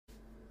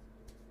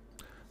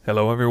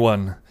Hello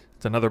everyone.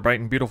 It's another bright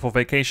and beautiful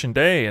vacation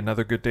day,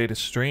 another good day to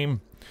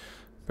stream.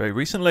 Very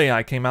recently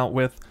I came out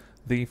with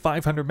the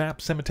 500 map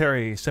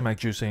cemetery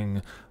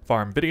semi-juicing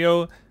farm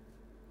video,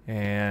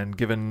 and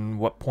given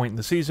what point in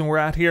the season we're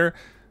at here,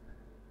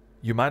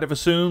 you might have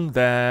assumed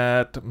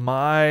that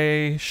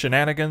my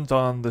shenanigans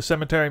on the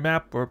cemetery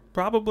map were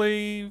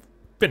probably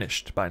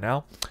finished by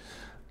now.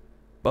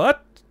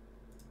 But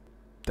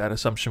that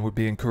assumption would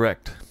be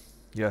incorrect.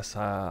 Yes,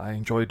 I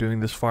enjoy doing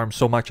this farm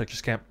so much I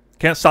just can't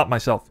stop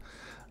myself.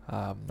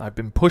 I've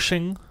been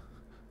pushing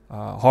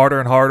harder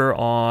and harder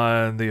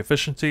on the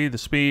efficiency, the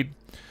speed.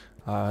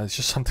 It's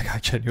just something I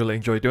genuinely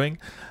enjoy doing.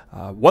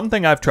 One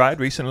thing I've tried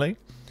recently,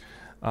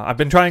 I've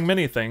been trying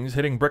many things,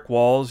 hitting brick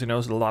walls,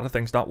 there's a lot of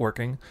things not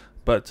working,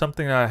 but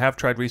something I have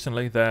tried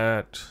recently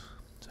that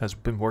has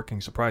been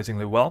working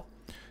surprisingly well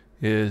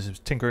is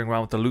tinkering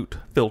around with the loot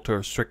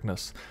filter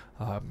strictness,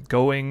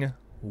 going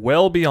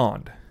well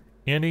beyond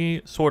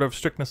any sort of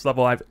strictness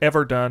level I've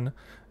ever done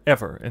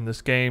ever in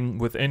this game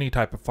with any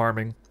type of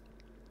farming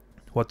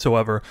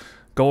whatsoever,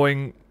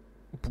 going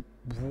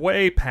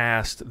way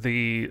past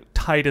the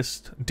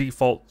tightest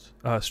default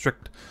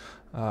strict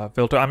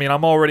filter. I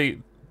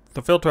mean,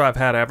 the filter I've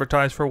had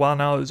advertised for a while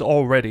now is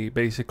already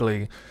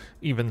basically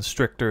even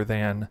stricter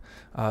than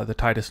the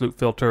tightest loot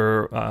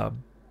filter,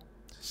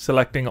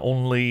 selecting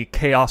only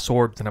chaos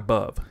orbs and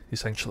above,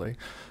 essentially,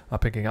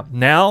 picking up.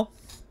 Now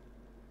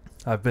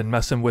I've been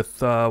messing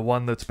with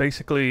one that's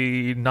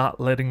basically not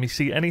letting me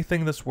see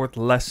anything that's worth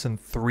less than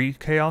 3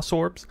 chaos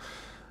orbs.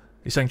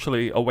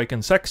 Essentially,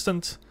 awakened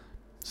sextants,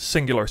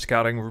 singular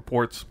scouting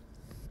reports,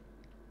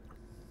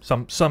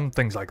 some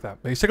things like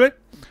that, basically.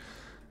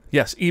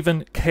 Yes,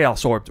 even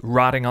chaos orbs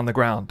rotting on the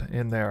ground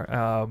in there.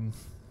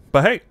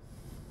 But hey,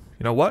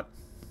 you know what?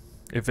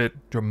 If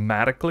it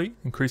dramatically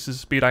increases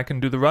the speed I can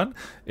do the run,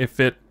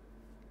 if it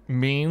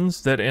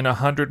means that in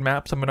 100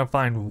 maps I'm going to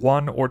find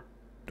one or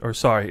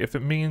sorry, if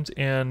it means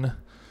in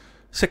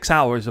 6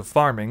 hours of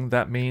farming,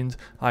 that means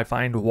I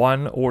find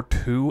 1 or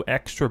 2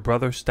 extra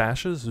brother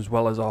stashes, as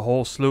well as a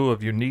whole slew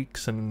of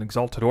uniques and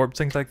exalted orbs,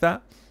 things like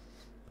that,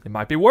 it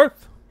might be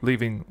worth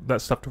leaving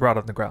that stuff to rot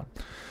on the ground.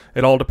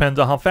 It all depends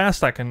on how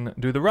fast I can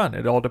do the run.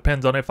 It all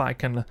depends on if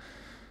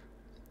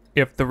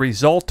the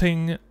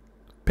resulting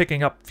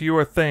picking up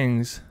fewer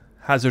things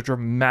has a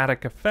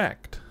dramatic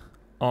effect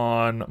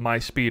on my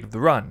speed of the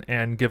run,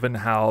 and given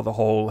how the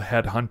whole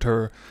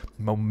headhunter,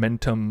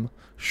 momentum,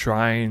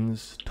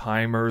 shrines,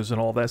 timers, and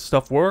all that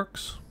stuff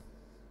works,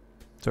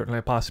 certainly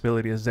a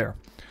possibility is there.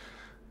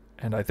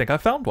 And I think I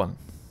found one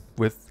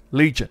with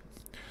Legion.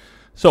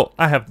 So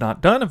I have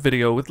not done a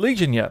video with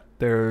Legion yet.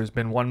 There's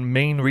been one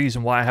main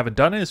reason why I haven't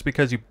done it, is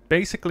because you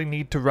basically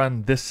need to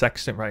run this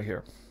sextant right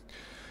here.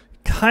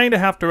 Kind of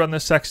have to run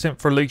this sextant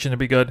for Legion to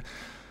be good,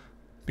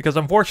 because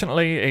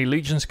unfortunately a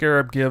Legion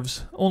Scarab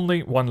gives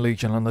only 1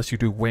 Legion unless you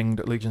do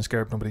winged Legion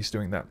Scarab. Nobody's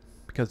doing that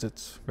because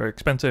it's very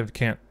expensive.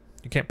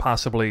 You can't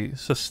possibly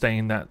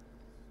sustain that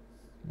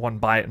one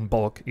buy it in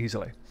bulk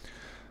easily.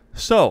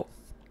 So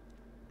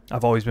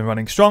I've always been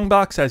running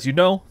Strongbox, as you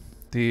know,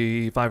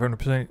 the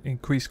 500%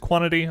 increased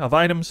quantity of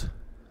items,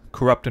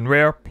 corrupt and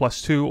rare,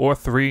 +2 or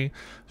 3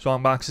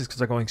 Strongboxes, because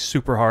they're going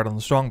super hard on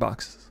the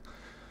Strongboxes.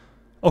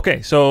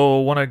 Okay, so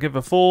want to give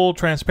a full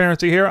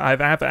transparency here.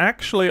 I've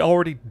actually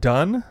already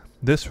done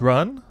this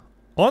run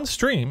on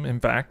stream, in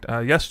fact,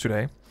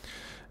 yesterday,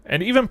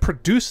 and even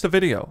produced the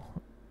video,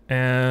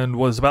 and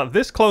was about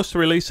this close to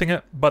releasing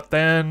it, but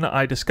then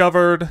I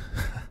discovered,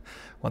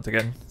 once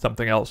again,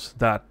 something else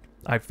that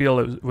I feel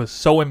it was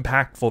so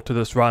impactful to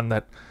this run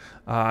that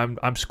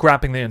I'm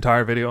scrapping the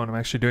entire video and I'm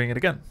actually doing it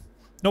again.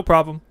 No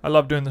problem. I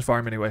love doing this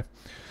farm anyway.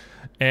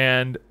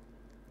 And,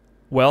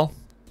 well,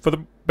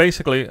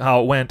 basically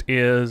how it went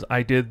is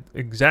I did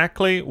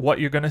exactly what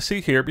you're going to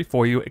see here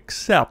before you,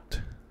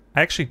 except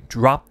I actually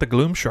dropped the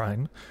Gloom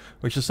Shrine,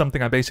 which is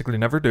something I basically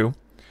never do.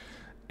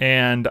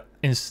 And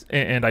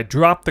I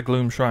dropped the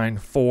Gloom Shrine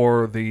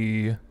for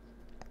this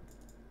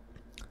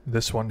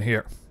one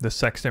here, this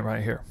sextant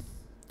right here.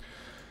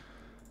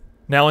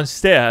 Now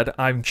instead,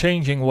 I've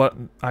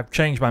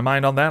changed my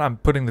mind on that. I'm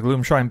putting the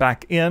Gloom Shrine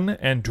back in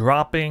and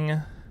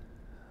dropping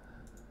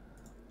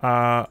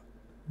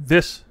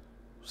this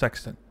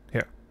sextant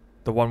here,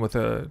 the one with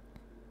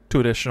two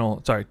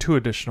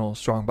additional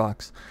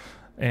Strongbox.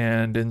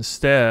 And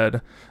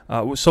instead,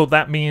 so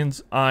that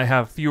means I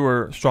have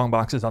fewer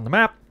Strongboxes on the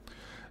map.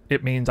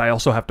 It means I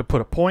also have to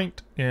put a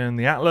point in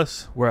the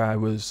Atlas where I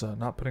was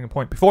not putting a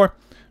point before.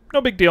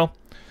 No big deal.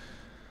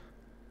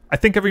 I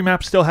think every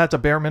map still has a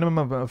bare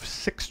minimum of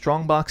 6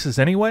 Strongboxes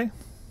anyway.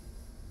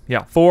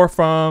 Yeah, 4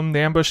 from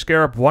the Ambush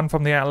Scarab, 1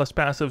 from the Atlas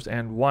passives,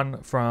 and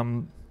 1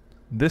 from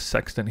this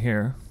sextant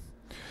here.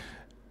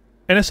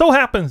 And it so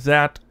happens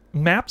that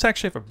maps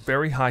actually have a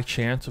very high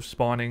chance of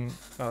spawning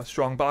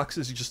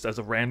Strongboxes just as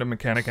a random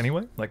mechanic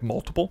anyway, like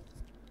multiple.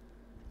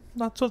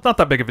 So it's not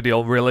that big of a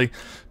deal, really,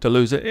 to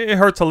lose it. It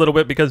hurts a little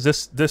bit because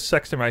this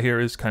sextant right here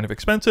is kind of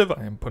expensive.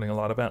 I am putting a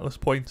lot of Atlas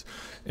points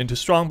into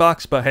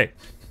Strongbox, but hey,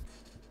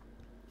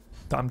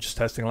 I'm just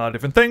testing a lot of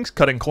different things,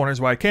 cutting corners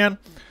where I can.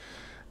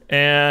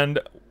 And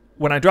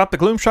when I drop the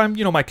Gloom Shrine,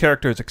 you know, my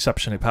character is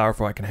exceptionally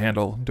powerful. I can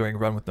handle doing a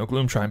run with no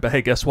Gloom Shrine. But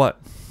hey, guess what?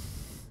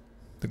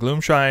 The Gloom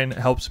Shrine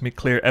helps me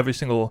clear every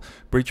single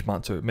breach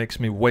monster. It makes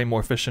me way more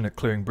efficient at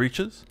clearing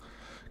breaches,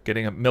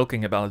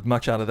 milking about as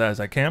much out of that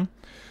as I can.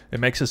 It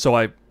makes it so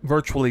I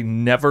virtually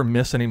never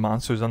miss any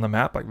monsters on the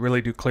map. I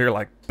really do clear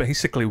like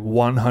basically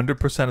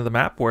 100% of the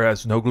map,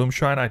 whereas no Gloom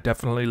Shrine, I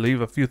definitely leave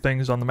a few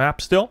things on the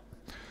map still.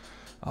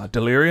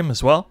 Delirium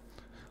as well.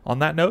 On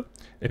that note,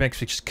 it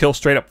makes me just kill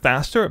straight up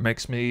faster. It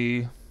makes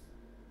me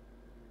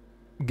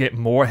get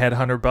more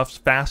headhunter buffs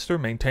faster,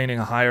 maintaining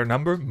a higher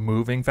number,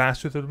 moving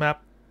faster through the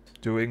map,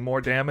 doing more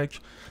damage.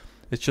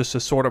 It's just a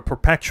sort of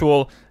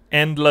perpetual,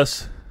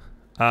 endless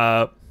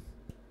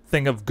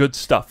thing of good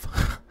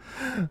stuff.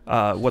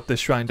 What this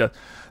shrine does.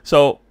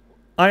 So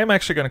I am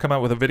actually going to come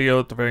out with a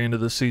video at the very end of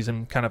the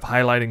season kind of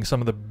highlighting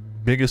some of the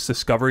biggest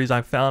discoveries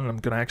I've found, and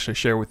I'm going to actually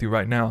share with you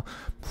right now.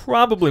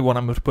 Probably what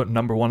I'm going to put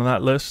number one on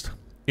that list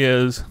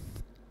is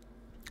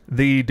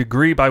the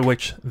degree by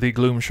which the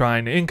Gloom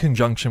Shrine, in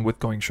conjunction with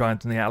going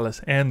shrines in the Atlas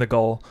and the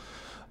Gull,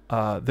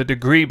 the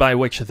degree by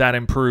which that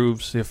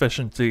improves the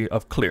efficiency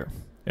of clear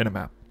in a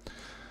map.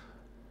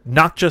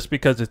 Not just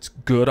because it's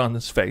good on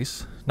its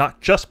face,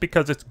 not just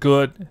because it's a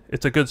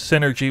good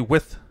synergy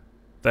with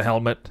the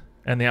helmet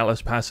and the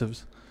Atlas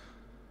passives,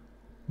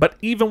 but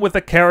even with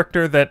a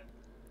character that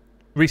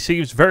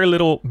receives very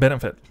little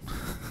benefit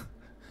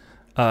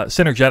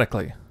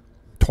synergetically.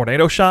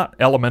 Tornado Shot,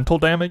 elemental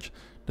damage,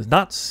 does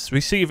not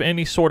receive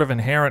any sort of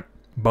inherent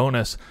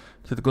bonus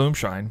to the Gloom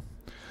Shrine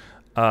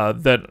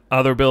that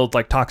other builds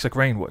like Toxic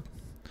Rain would.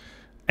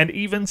 And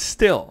even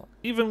still,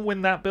 even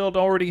when that build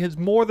already has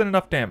more than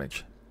enough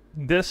damage,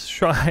 this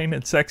shrine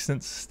and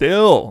sextant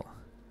still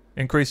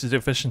increases the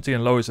efficiency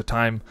and lowers the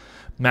time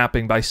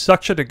mapping by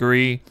such a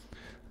degree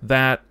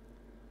that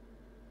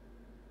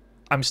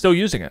I'm still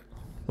using it.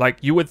 Like,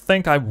 you would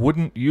think I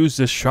wouldn't use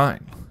this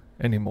shrine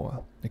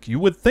anymore. Like, you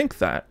would think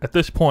that at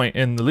this point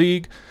in the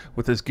league,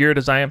 with as geared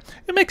as I am,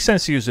 it makes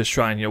sense to use this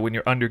shrine, you know, when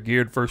you're under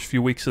geared first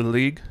few weeks of the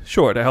league.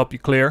 Sure, to help you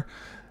clear,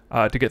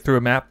 to get through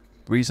a map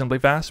reasonably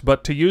fast,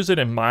 but to use it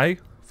in my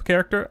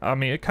character, I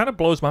mean, it kind of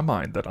blows my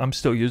mind that I'm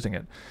still using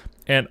it.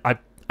 And I've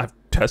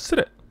tested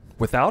it.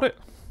 Without it,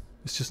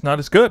 it's just not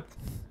as good.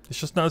 It's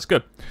just not as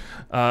good.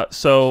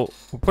 So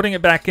we're putting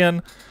it back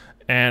in,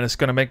 and it's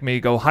going to make me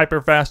go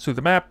hyper fast through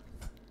the map,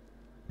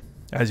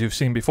 as you've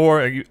seen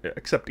before,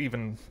 except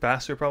even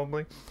faster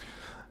probably.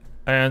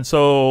 And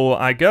so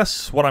I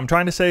guess what I'm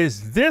trying to say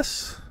is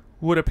this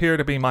would appear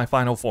to be my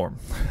final form,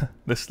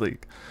 this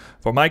league.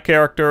 For my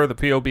character, the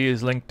POB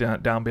is linked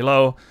down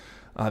below.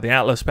 The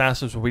Atlas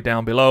passives will be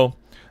down below.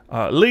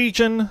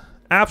 Legion,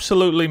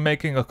 absolutely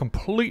making a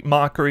complete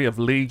mockery of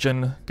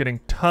Legion, getting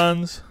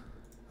tons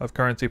of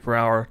currency per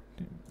hour,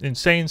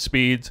 insane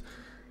speeds,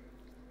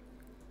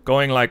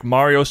 going like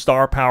Mario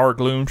Star Power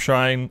Gloom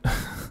Shrine,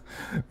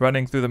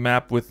 running through the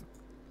map with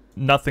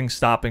nothing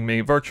stopping me,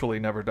 virtually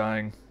never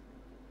dying.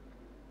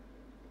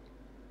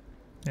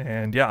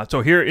 And yeah,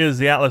 so here is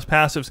the Atlas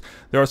passives.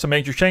 There are some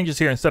major changes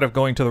here. Instead of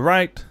going to the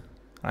right,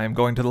 I am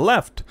going to the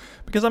left,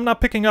 because I'm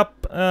not picking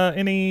up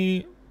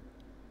any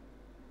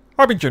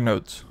Harbinger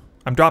nodes.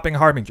 I'm dropping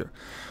Harbinger.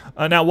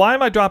 Now, why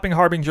am I dropping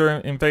Harbinger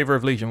in favor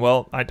of Legion?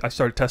 Well, I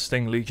started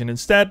testing Legion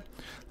instead.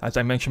 As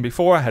I mentioned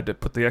before, I had to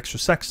put the extra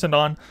sextant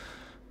on.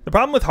 The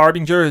problem with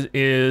Harbinger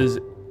is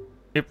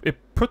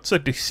it puts a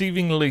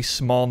deceivingly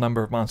small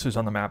number of monsters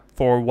on the map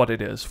for what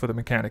it is, for the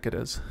mechanic it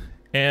is.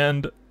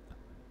 And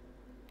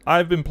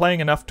I've been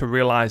playing enough to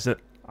realize that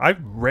I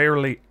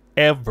rarely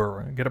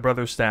ever get a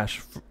Brother's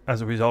Stash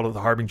as a result of the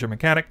Harbinger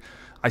mechanic.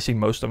 I see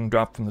most of them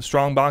drop from the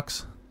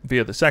Strongbox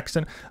via the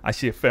Sextant. I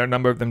see a fair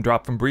number of them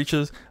drop from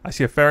breaches. I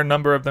see a fair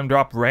number of them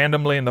drop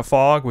randomly in the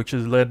fog, which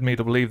has led me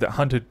to believe that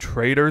Hunted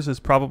Traitors is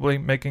probably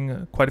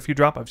making quite a few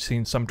drop. I've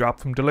seen some drop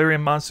from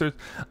Delirium monsters.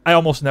 I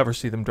almost never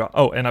see them drop.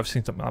 Oh, and I've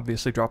seen some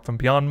obviously drop from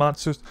Beyond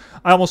monsters.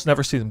 I almost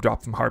never see them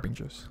drop from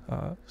Harbingers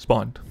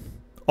spawned.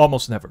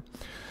 Almost never.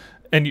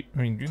 And you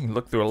can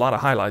look through a lot of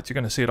highlights. You're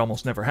going to see it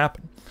almost never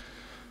happen.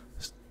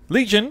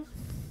 Legion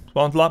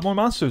spawns a lot more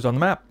monsters on the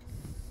map.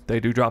 They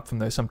do drop from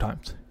there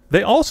sometimes.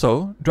 They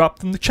also drop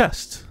from the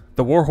chests,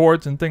 the war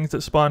hordes and things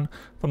that spawn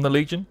from the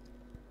Legion.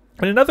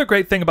 And another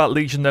great thing about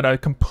Legion that I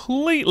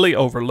completely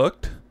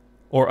overlooked,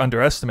 or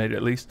underestimated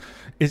at least,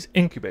 is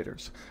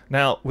Incubators.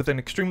 Now, with an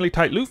extremely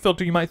tight loot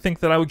filter, you might think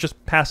that I would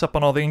just pass up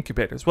on all the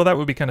Incubators. Well, that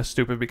would be kind of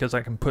stupid because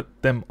I can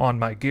put them on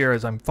my gear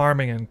as I'm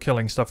farming and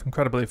killing stuff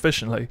incredibly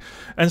efficiently.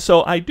 And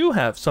so I do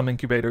have some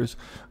Incubators,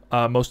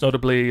 most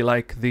notably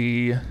like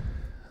the,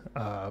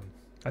 I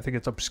think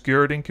it's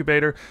Obscured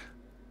Incubator,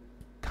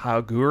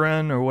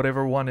 Kaguran or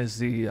whatever one is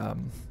the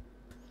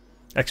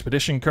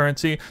expedition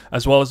currency,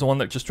 as well as the one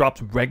that just drops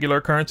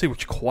regular currency,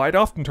 which quite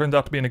often turns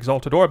out to be an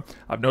Exalted Orb.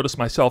 I've noticed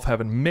myself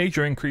having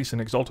major increase in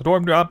Exalted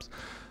Orb drops.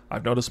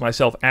 I've noticed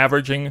myself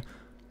averaging,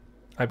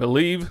 I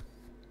believe,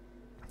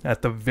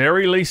 at the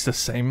very least the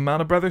same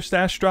amount of Brother's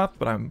Stash drop,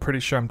 but I'm pretty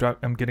sure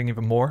I'm getting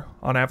even more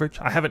on average.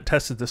 I haven't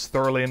tested this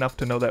thoroughly enough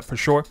to know that for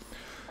sure.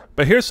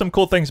 But here's some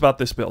cool things about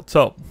this build.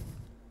 So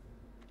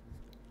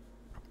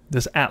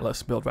this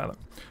Atlas build rather.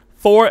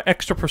 4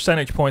 extra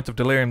percentage points of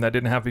Delirium that I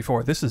didn't have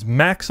before. This is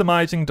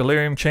maximizing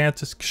Delirium chance.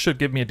 This should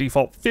give me a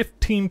default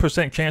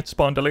 15% chance to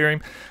spawn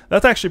Delirium.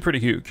 That's actually pretty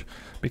huge,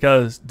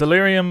 because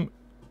Delirium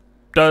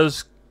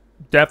does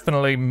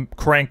definitely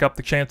crank up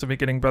the chance of me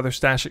getting Brother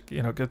Stash.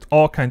 You know, get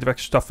all kinds of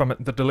extra stuff from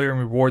it. The Delirium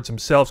rewards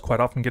themselves, quite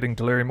often getting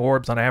Delirium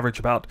orbs on average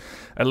about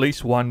at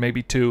least 1,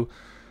 maybe 2.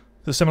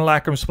 The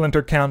Simulacrum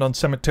Splinter count on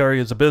Cemetery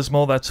is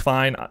abysmal. That's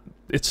fine.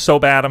 It's so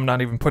bad I'm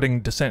not even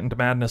putting Descent into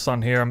Madness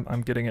on here.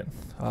 I'm getting it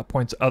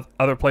points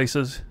other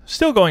places.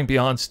 Still going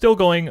beyond. Still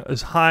going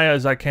as high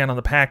as I can on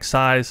the pack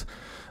size.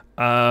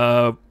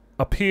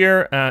 Up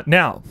here.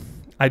 Now,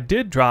 I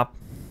did drop,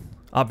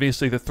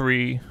 obviously, the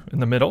 3 in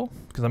the middle,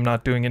 because I'm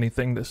not doing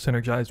anything to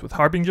synergize with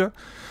Harbinger.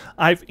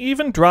 I've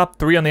even dropped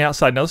 3 on the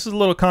outside. Now, this is a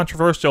little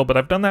controversial, but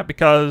I've done that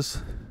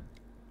because,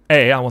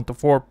 A, I want the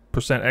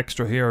 4%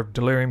 extra here of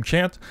Delirium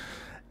chance.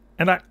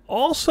 And I'm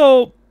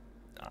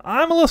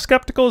a little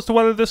skeptical as to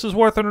whether this is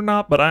worth it or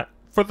not, but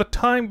for the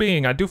time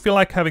being, I do feel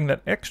like having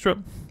that extra.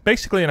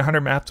 Basically, in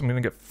 100 maps, I'm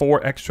going to get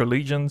 4 extra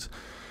Legions.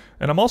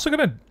 And I'm also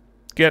going to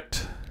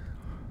get,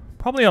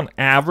 probably on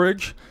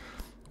average,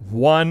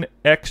 1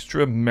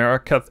 extra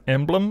Mariketh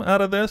emblem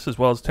out of this, as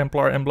well as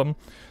Templar emblem,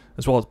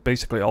 as well as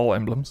basically all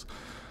emblems,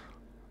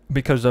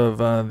 because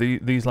of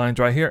these lines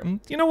right here. And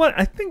you know what?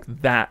 I think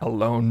that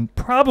alone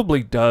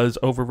probably does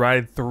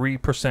override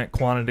 3%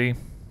 quantity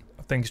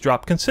of things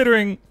dropped,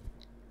 considering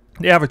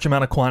the average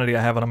amount of quantity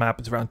I have on a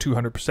map is around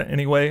 200%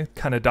 anyway.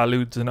 Kind of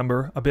dilutes the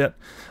number a bit.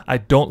 I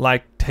don't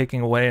like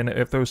taking away, and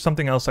if there was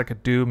something else I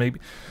could do, maybe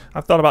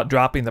I've thought about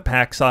dropping the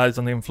pack size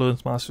on the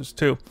Influence Monsters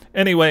too.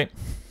 Anyway,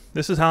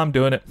 this is how I'm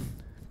doing it.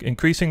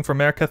 Increasing for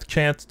Mariketh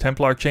chance,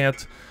 Templar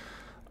chance,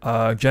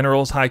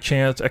 Generals high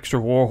chance, extra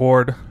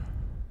Warhorde,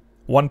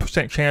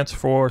 1% chance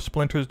for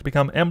Splinters to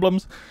become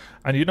emblems.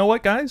 And you know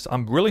what, guys?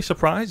 I'm really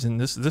surprised, and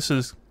this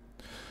is,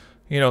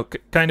 you know,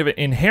 kind of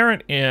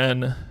inherent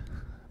in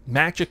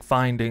magic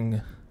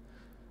finding,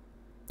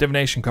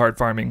 divination card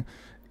farming,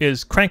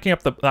 is cranking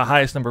up the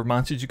highest number of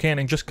monsters you can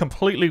and just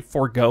completely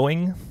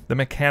foregoing the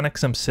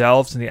mechanics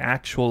themselves and the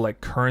actual like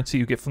currency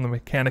you get from the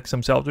mechanics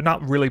themselves. They're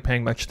not really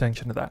paying much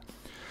attention to that.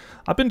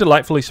 I've been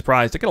delightfully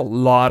surprised. I get a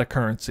lot of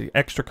currency,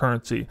 extra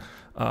currency,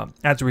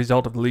 as a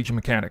result of the Legion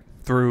mechanic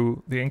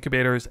through the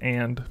Incubators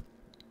and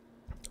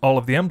all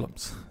of the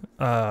emblems.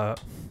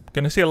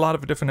 Gonna see a lot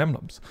of different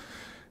emblems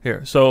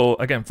here. So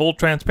again, full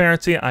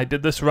transparency, I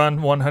did this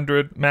run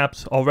 100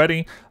 maps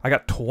already. I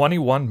got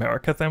 21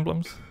 Mariketh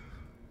emblems,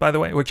 by the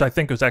way, which I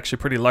think was actually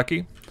pretty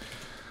lucky.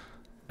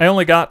 I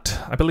only got,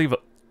 I believe,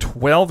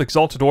 12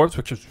 Exalted Orbs,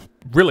 which is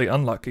really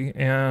unlucky,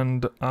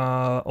 and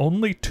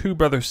only 2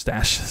 Brother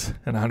Stashes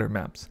in 100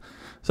 maps.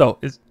 So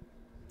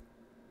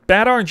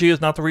bad RNG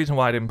is not the reason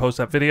why I didn't post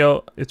that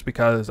video. It's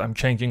because I'm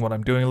changing what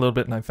I'm doing a little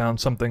bit, and I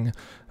found something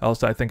else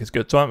that I think is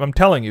good. So I'm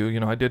telling you, you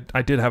know, I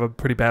did have a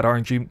pretty bad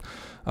RNG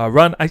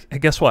run. I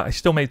guess what? I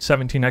still made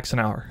 17x an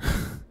hour,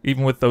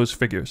 even with those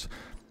figures.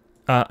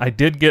 I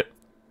did get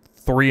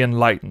 3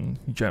 Enlighten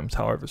gems,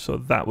 however, so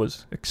that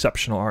was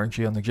exceptional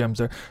RNG on the gems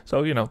there.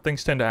 So, you know,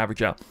 things tend to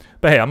average out.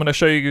 But hey, I'm going to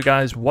show you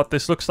guys what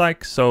this looks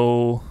like.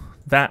 So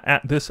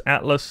this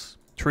Atlas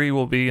tree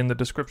will be in the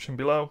description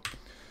below.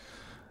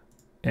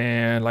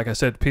 And like I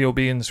said, POB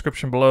in the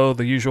description below,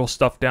 the usual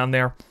stuff down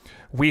there.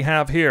 We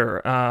have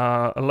here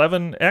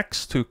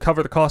 11x to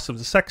cover the cost of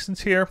the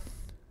Sextants here.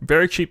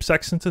 Very cheap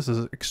Sextants. This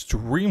is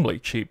extremely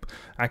cheap.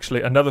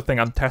 Actually, another thing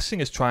I'm testing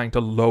is trying to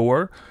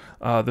lower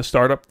the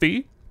startup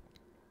fee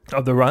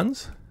of the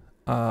runs.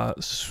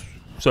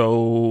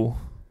 So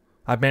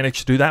I've managed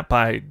to do that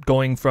by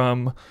going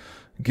from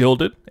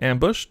Gilded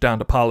Ambush down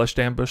to Polished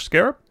Ambush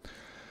Scarab,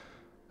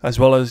 as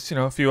well as, you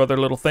know, a few other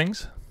little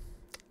things.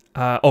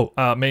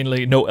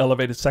 Mainly no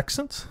elevated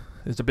Sextants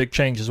is a big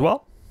change as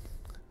well.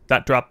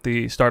 That dropped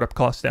the startup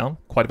cost down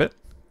quite a bit,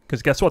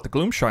 because guess what? The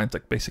Gloom Shrine's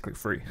like basically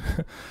free.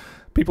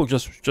 People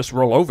just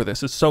roll over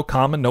this. It's so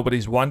common,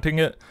 nobody's wanting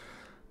it.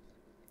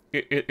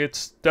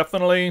 It's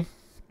definitely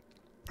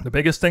the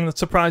biggest thing that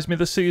surprised me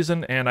this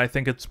season, and I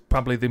think it's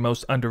probably the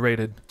most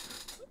underrated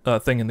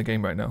thing in the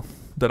game right now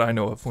that I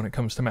know of when it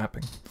comes to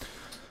mapping.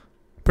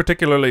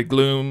 Particularly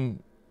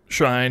Gloom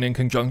Shrine in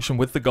conjunction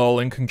with the Gull,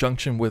 in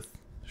conjunction with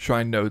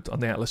Shrine nodes on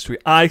the Atlas tree,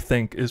 I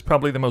think is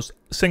probably the most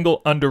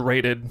single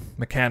underrated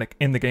mechanic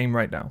in the game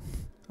right now,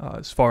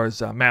 as far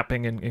as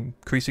mapping and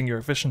increasing your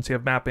efficiency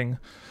of mapping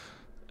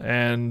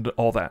and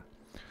all that.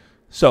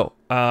 So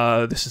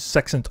this is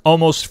Sextant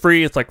almost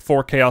free. It's like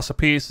 4 chaos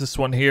apiece. This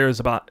one here is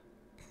about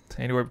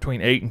anywhere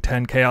between 8 and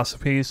 10 chaos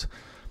apiece.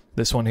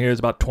 This one here is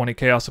about 20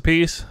 chaos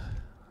apiece.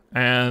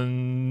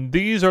 And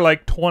these are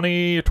like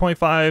 20 or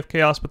 25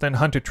 chaos, but then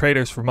Hunted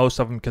Traitors for most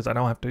of them, because I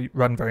don't have to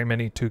run very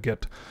many to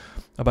get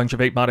a bunch of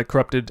 8-modded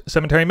corrupted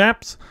cemetery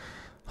maps.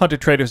 Hunted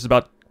Traitors is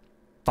about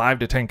 5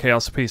 to 10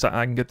 chaos apiece.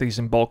 I can get these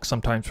in bulk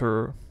sometimes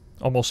for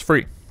almost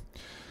free.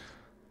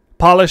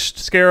 Polished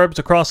Scarabs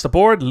across the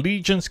board.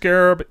 Legion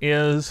Scarab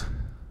is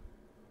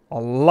a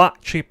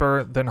lot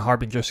cheaper than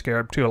Harbinger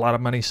Scarab too. A lot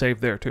of money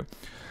saved there too.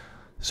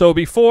 So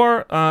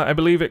before, I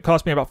believe it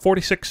cost me about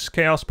 46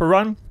 chaos per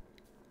run.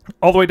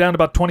 all the way down to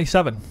about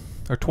 27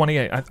 or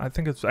 28. I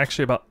think it's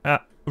actually about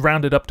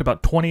rounded up to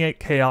about 28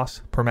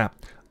 chaos per map.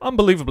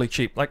 Unbelievably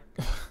cheap. Like,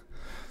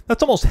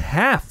 that's almost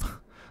half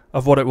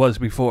of what it was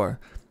before.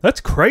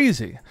 That's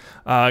crazy.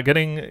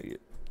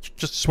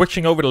 Just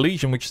switching over to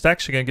Legion, which is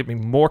actually going to give me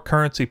more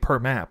currency per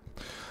map.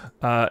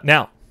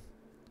 Now,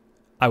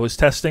 I was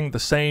testing the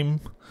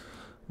same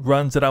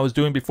runs that I was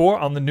doing before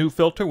on the new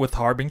filter with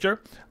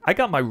Harbinger. I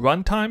got my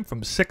run time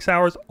from 6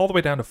 hours all the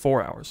way down to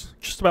 4 hours.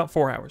 Just about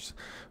 4 hours.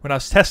 When I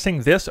was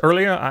testing this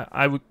earlier,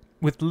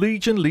 with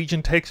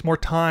Legion takes more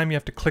time. You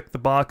have to click the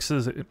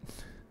boxes. It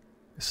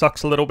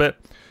sucks a little bit.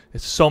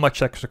 It's so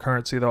much extra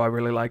currency, though. I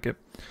really like it.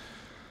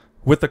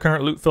 With the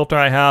current loot filter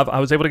I have, I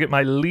was able to get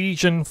my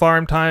Legion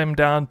farm time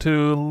down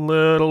to a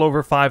little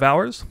over 5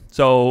 hours.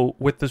 So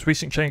with this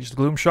recent change to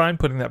Gloom Shrine,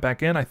 putting that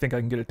back in, I think I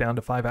can get it down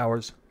to 5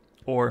 hours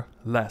or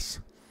less,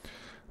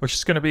 which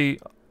is going to be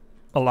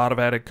a lot of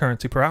added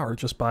currency per hour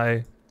just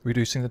by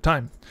reducing the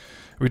time.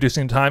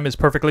 Reducing the time is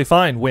perfectly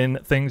fine when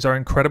things are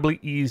incredibly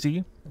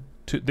easy.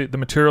 The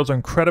materials are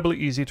incredibly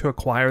easy to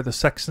acquire. The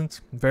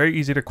Sextants, very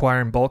easy to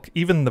acquire in bulk.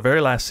 Even the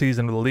very last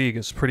season of the League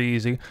is pretty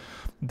easy.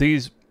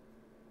 These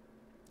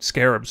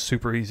Scarabs,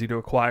 super easy to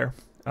acquire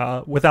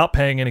without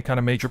paying any kind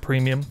of major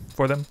premium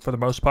for them, for the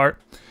most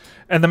part.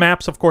 And the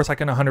maps, of course, I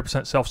can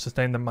 100%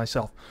 self-sustain them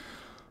myself.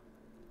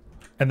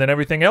 And then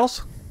everything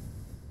else,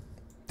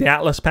 the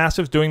Atlas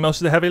passive's doing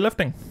most of the heavy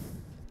lifting.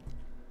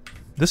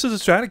 This is a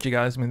strategy,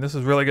 guys. I mean, this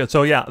is really good.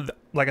 So yeah,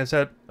 like I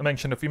said, I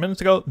mentioned a few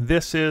minutes ago,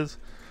 this is,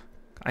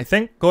 I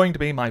think, going to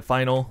be my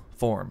final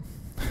form.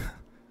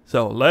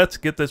 So let's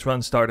get this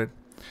run started.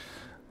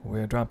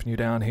 We're dropping you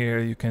down here.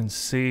 You can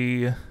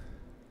see, I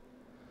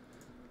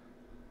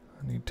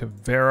need to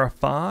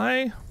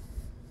verify.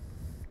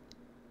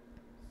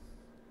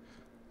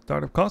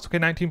 Startup cost, okay,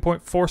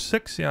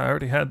 19.46. Yeah, I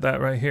already had that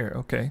right here.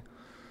 Okay,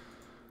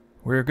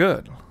 we're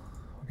good.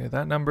 Okay,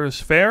 that number is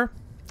fair.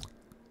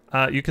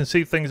 You can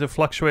see things have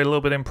fluctuated a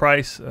little bit in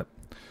price.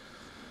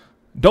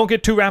 Don't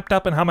get too wrapped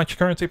up in how much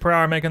currency per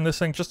hour I'm making this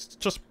thing.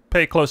 Just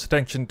pay close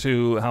attention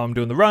to how I'm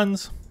doing the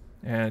runs.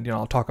 And, you know,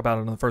 I'll talk about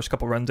it in the first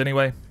couple runs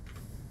anyway.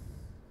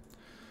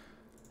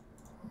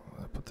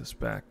 I'll put this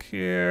back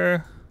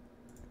here.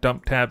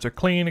 Dump tabs are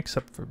clean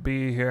except for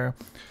B here.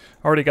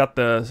 Already got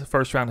the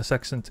first round of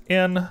Sextants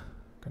in.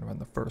 Gonna run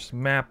the first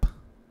map.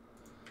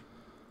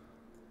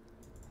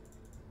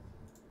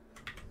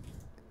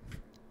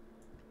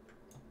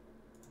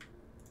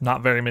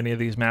 Not very many of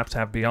these maps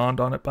have Beyond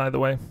on it, by the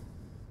way.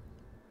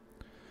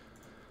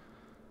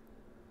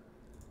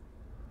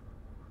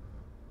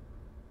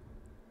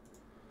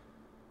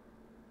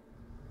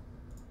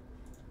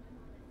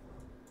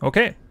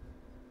 Okay.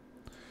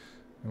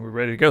 We're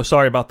ready to go.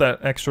 Sorry about that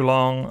extra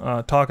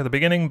long talk at the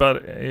beginning, but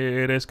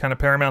it is kind of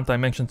paramount that I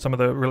mentioned some of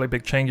the really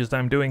big changes that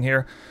I'm doing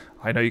here.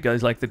 I know you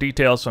guys like the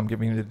details, so I'm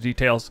giving you the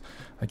details.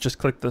 I just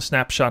clicked the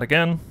snapshot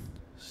again.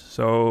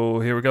 So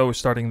here we go. We're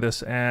starting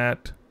this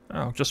at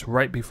just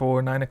right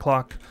before 9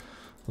 o'clock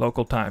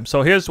local time.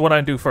 So here's what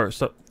I do first.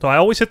 So I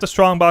always hit the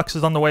strong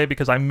boxes on the way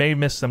because I may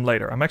miss them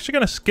later. I'm actually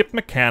going to skip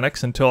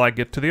mechanics until I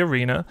get to the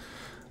arena.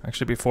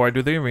 Actually, before I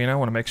do the arena, I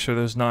want to make sure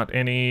there's not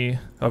any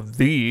of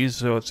these.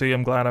 So see,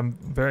 I'm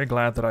very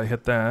glad that I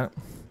hit that.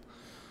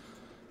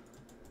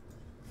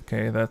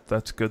 Okay,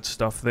 that's good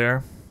stuff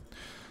there.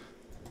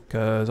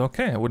 Because,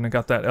 okay, I wouldn't have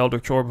got that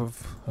Eldritch Orb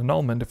of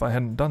Annulment if I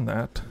hadn't done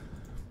that.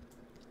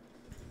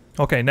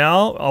 Okay,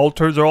 now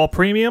altars are all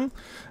premium.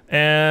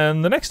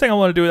 And the next thing I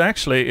want to do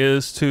actually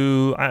is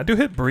I do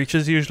hit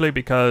breaches usually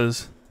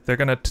because they're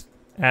going to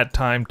add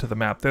time to the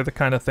map. They're the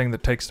kind of thing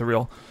that takes the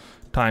real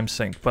time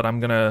sink. But I'm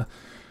going to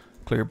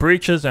clear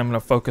breaches. I'm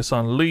going to focus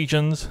on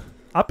legions.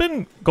 I've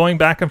been going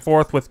back and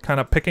forth with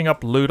kind of picking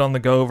up loot on the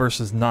go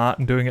versus not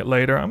and doing it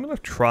later. I'm going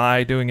to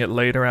try doing it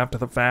later after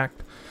the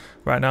fact.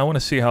 Right now I want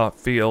to see how it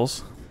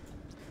feels.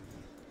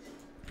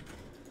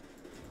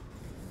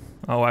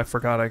 Oh, I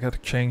forgot I got to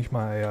change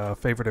my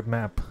favorited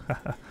map.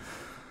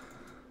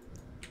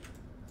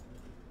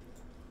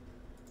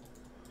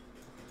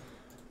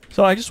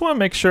 So I just want to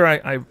make sure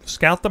I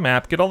scout the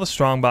map, get all the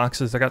strong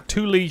boxes. I got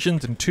 2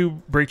 legions and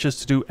 2 breaches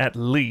to do at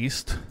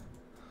least.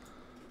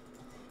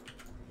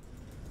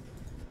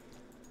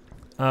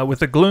 With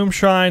the Gloom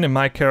Shrine and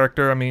my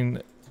character, I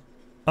mean,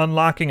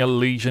 unlocking a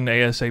legion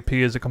ASAP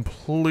is a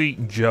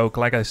complete joke.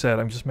 Like I said,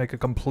 I'm just making a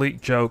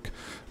complete joke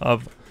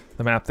of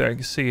the map there. You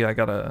can see I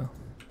got a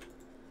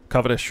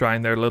Covetous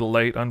Shrine there a little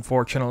late,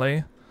 unfortunately.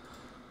 A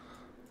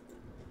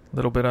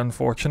little bit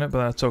unfortunate,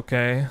 but that's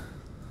okay.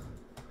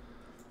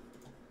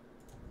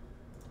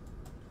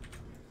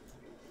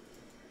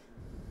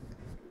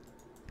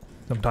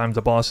 Sometimes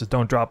the bosses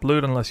don't drop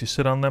loot unless you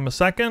sit on them a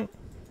second.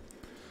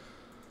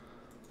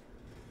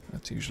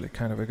 That's usually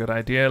kind of a good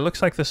idea. It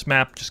looks like this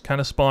map just kind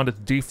of spawned its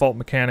default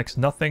mechanics.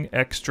 Nothing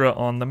extra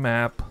on the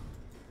map.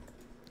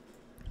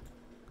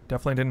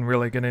 Definitely didn't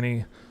really get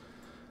any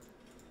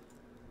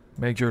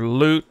major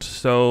loot,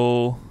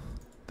 so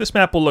this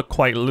map will look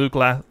quite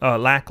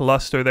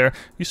lackluster there.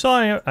 You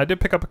saw I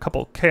did pick up a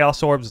couple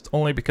Chaos Orbs. It's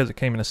only because it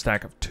came in a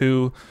stack of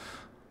 2.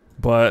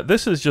 But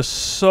this is just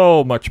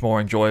so much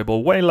more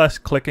enjoyable. Way less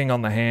clicking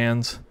on the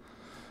hands.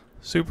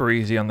 Super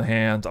easy on the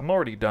hands. I'm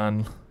already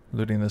done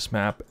looting this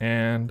map.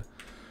 And...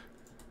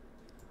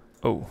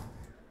 oh.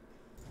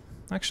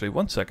 Actually,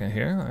 one second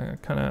here.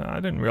 I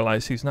didn't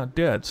realize he's not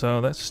dead.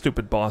 So that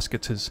stupid boss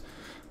gets his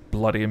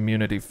bloody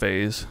immunity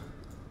phase.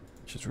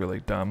 Which is really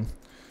dumb.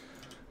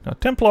 Now,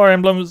 Templar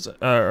emblems,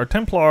 or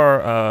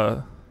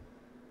Templar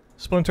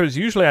splinters,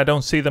 usually I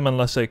don't see them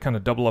unless they kind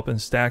of double up in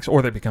stacks,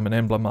 or they become an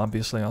emblem,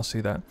 obviously, I'll see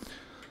that.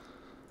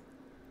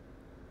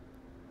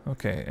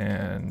 Okay,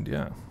 and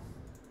yeah.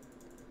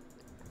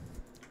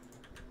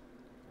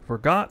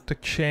 Forgot to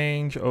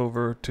change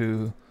over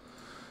to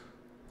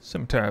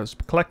Cemetery. I was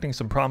collecting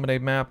some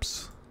promenade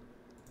maps.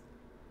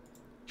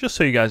 Just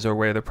so you guys are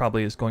aware, there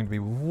probably is going to be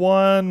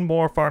one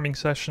more farming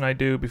session I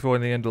do before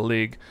the end of the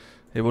league.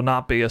 It will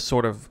not be a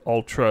sort of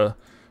ultra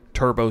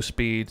turbo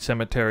speed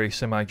cemetery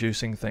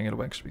semi-juicing thing.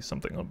 It'll actually be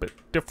something a little bit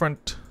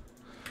different.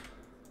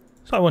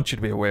 So I want you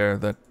to be aware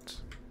that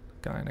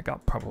I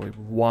got probably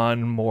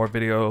one more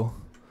video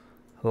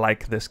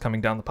like this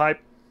coming down the pipe.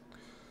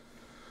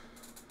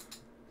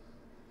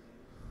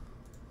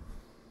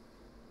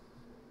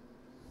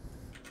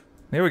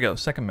 Here we go,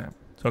 second map.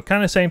 So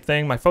kind of same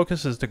thing. My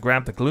focus is to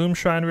grab the Gloom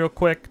shrine real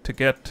quick to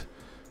get...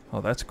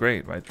 oh, that's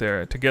great right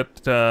there. To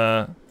get...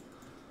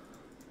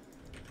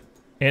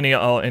 any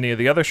of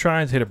the other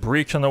shrines, hit a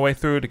breach on the way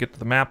through to get to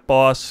the map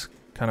boss.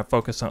 Kind of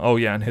focus on, oh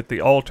yeah, and hit the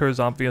altars,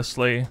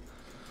 obviously.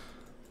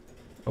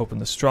 Open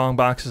the strong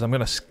boxes. I'm going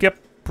to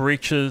skip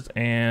breaches,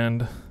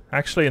 and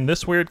actually in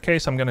this weird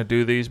case, I'm going to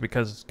do these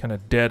because it's kind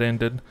of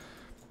dead-ended.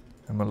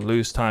 I'm going to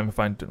lose time if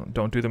I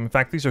don't do them. In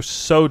fact, these are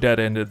so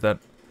dead-ended that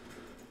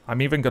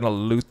I'm even going to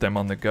loot them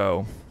on the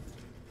go.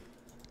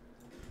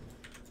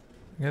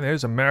 Yeah,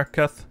 there's a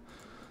Marketh.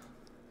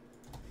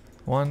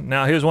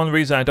 Now, here's one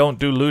reason I don't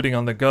do looting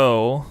on the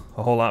go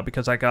a whole lot,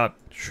 because I got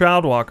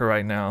Shroudwalker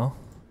right now.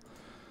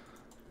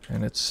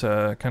 And it's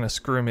kind of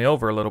screwing me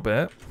over a little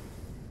bit.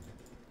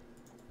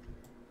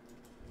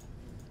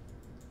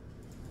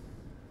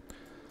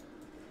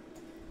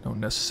 Don't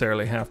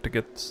necessarily have to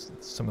get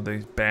some of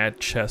these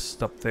bad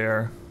chests up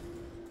there.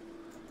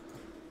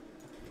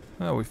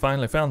 Oh, we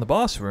finally found the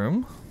boss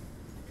room.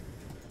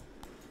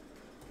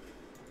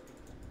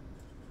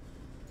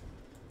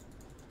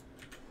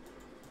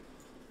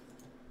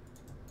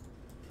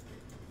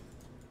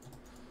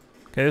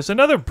 Okay, there's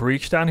another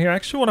breach down here. I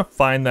actually want to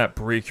find that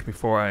breach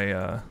before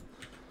I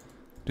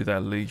do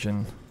that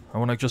Legion. I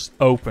want to just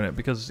open it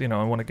because, you know,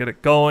 I want to get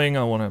it going.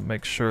 I want to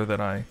make sure that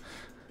I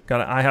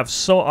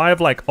have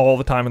like all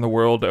the time in the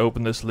world to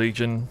open this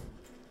Legion.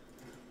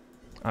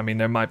 I mean,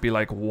 there might be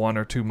like 1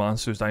 or 2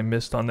 monsters I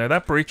missed on there.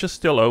 That breach is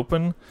still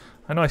open.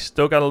 I know I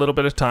still got a little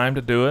bit of time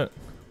to do it.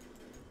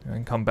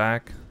 And come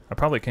back. I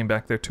probably came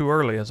back there too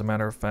early, as a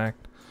matter of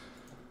fact.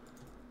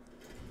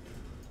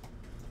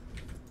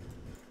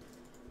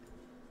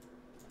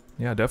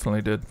 Yeah, I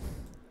definitely did.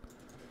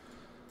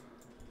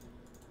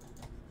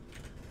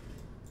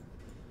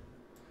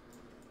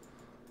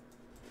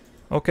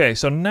 Okay,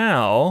 so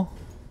now,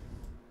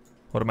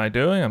 what am I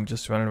doing? I'm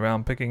just running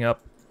around picking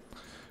up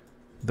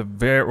the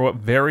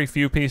very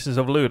few pieces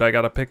of loot I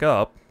gotta pick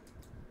up.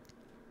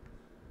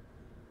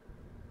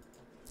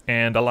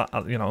 And a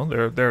lot, you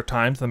know, there are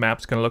times the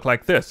map's gonna look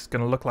like this. It's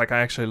gonna look like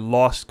I actually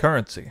lost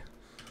currency.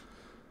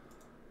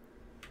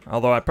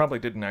 Although I probably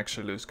didn't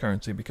actually lose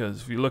currency,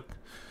 because if you look...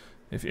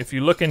 If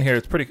you look in here,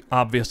 it's pretty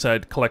obvious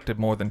I'd collected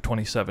more than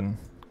 27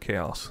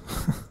 chaos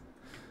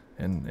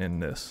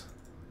in this.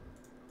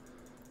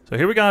 So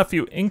here we got a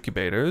few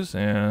incubators,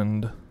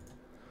 and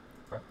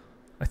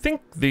I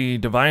think the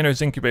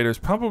Diviner's incubator is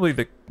probably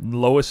the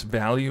lowest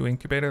value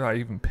incubator I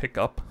even pick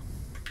up.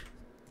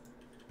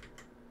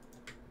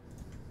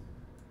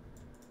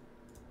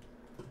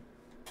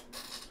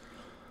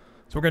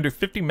 So we're going to do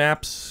 50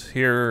 maps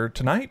here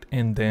tonight,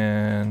 and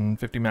then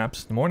 50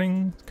 maps in the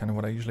morning. It's kind of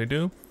what I usually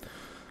do.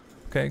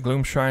 Okay,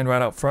 Gloom Shrine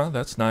right out front.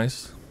 That's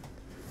nice.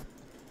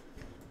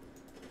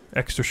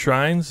 Extra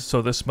shrines.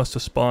 So this must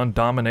have spawned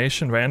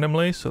Domination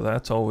randomly. So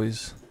that's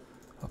always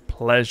a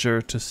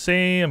pleasure to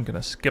see. I'm going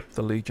to skip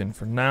the Legion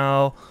for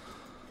now.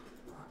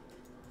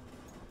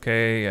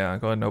 Okay, yeah,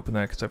 go ahead and open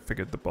that because I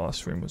figured the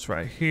boss room was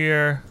right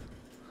here.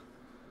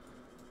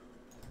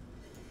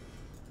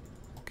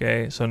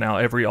 Okay, so now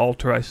every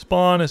altar I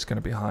spawn is going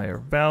to be higher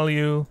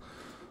value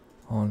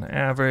on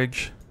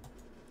average.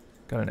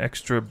 Got an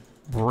extra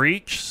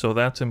breach, so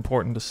that's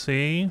important to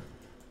see.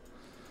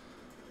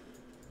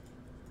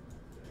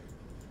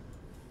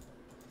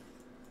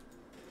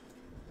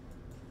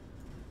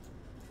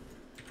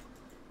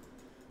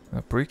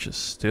 That breach is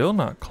still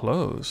not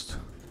closed.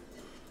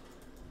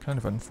 Kind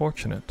of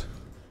unfortunate.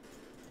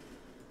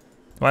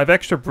 Well, I have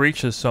extra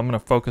breaches, so I'm going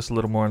to focus a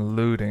little more on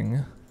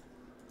looting.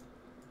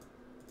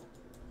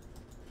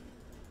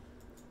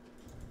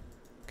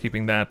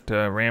 Keeping that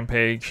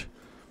rampage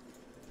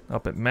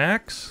up at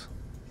max.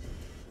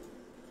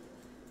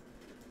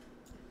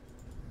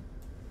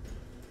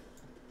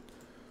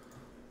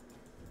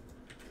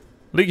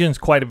 Legion's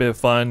quite a bit of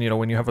fun, you know,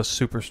 when you have a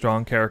super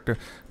strong character.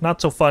 Not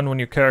so fun when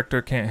your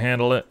character can't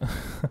handle it.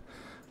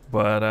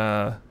 But,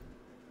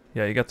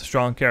 yeah, you got the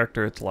strong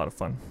character, it's a lot of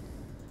fun.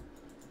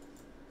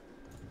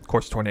 Of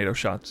course, Tornado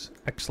Shot's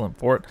excellent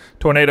for it.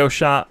 Tornado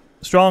Shot,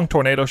 strong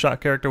Tornado Shot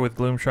character with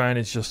Gloom Shrine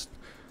is just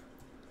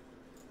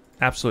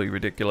absolutely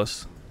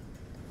ridiculous.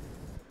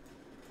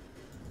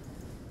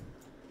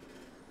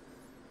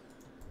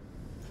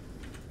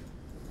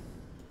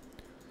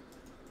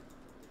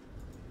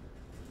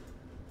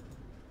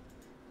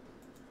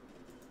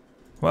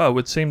 Well, it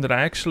would seem that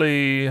I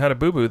actually had a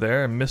boo-boo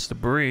there and missed a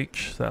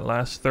breach. That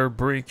last third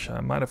breach,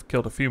 I might have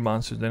killed a few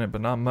monsters in it,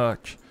 but not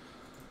much.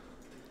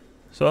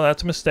 So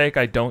that's a mistake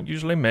I don't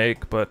usually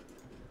make, but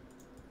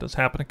it does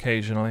happen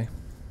occasionally.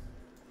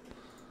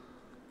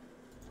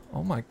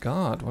 Oh my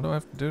god, what do I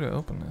have to do to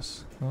open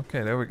this?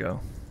 Okay, there we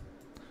go.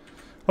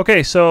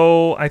 Okay,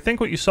 so I think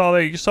what you saw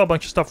there, you just saw a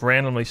bunch of stuff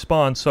randomly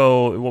spawn.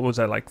 So what was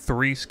that, like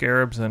 3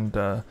 Scarabs and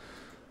an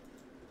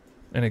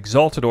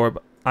Exalted Orb?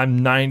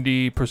 I'm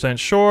 90%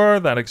 sure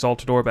that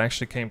Exalted Orb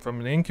actually came from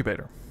an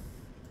Incubator.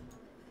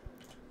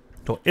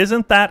 So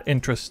isn't that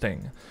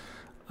interesting?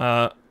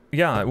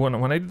 Yeah,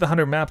 when I did the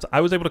 100 maps,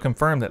 I was able to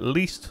confirm that at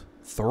least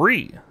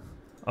 3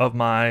 of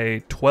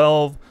my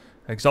 12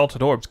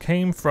 Exalted Orbs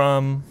came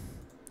from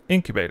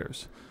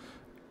Incubators.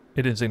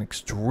 It is an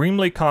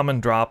extremely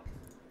common drop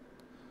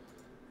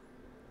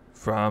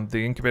from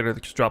the Incubator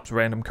that just drops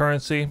random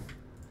currency.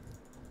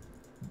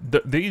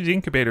 These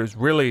Incubators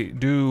really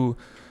do...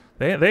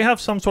 They have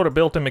some sort of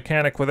built-in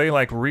mechanic where they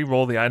like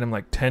re-roll the item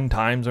like 10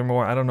 times or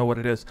more. I don't know what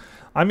it is.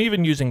 I'm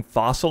even using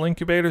fossil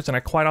incubators, and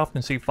I quite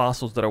often see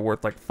fossils that are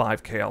worth like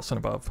 5 chaos and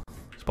above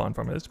spawn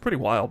from it. It's pretty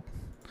wild.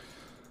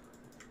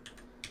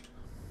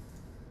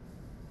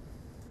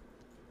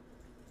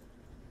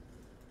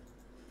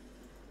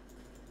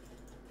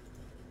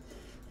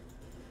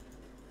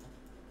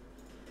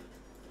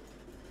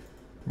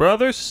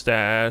 Brother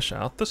Stash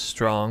out the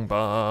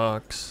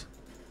Strongbox.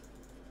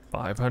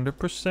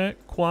 500%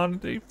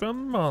 quantity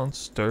from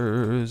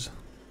monsters.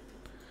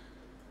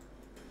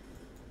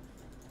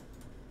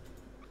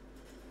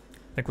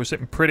 I think we're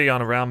sitting pretty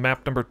on around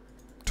map number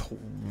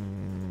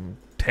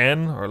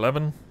 10 or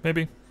 11,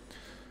 maybe.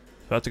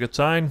 So that's a good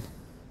sign.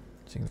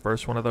 Seeing the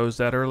first one of those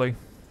that early.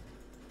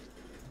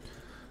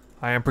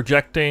 I am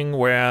projecting,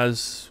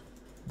 whereas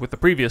with the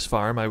previous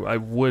farm, I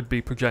would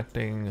be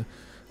projecting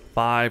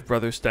 5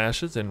 Brother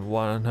Stashes in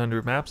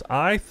 100 maps.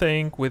 I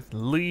think with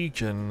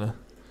Legion,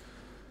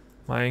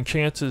 my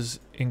chances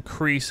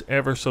increase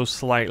ever so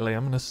slightly.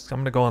 I'm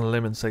gonna go on a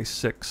limb and say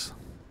 6.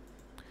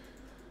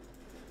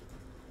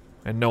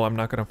 And no, I'm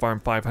not gonna farm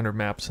 500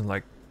 maps in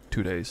like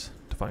 2 days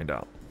to find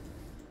out.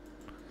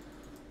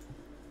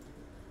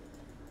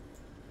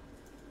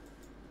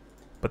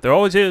 But there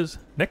always is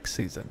next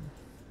season.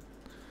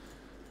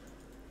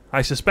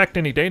 I suspect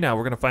any day now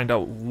we're gonna find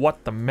out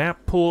what the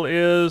map pool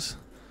is.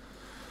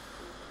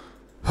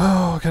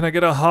 Oh, can I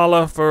get a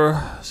holla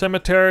for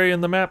Cemetery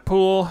in the map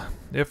pool?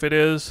 If it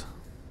is,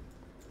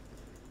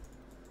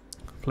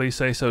 please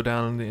say so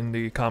down in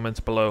the comments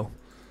below.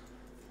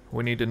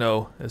 We need to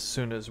know as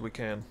soon as we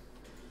can.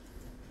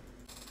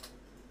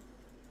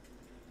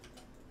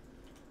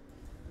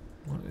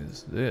 What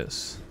is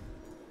this?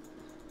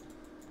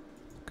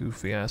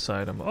 Goofy ass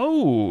item.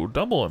 Oh,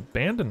 double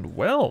abandoned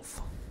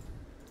wealth.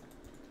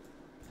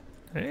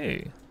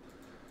 Hey.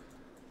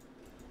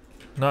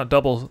 Not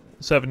double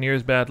 7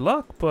 years bad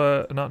luck,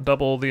 but not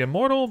double the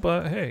immortal,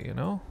 but hey, you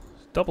know,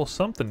 double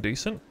something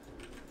decent.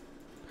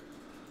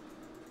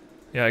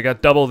 Yeah, I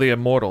got double the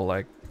immortal,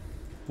 like,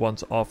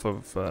 once off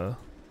of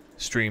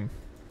stream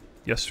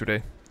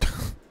yesterday.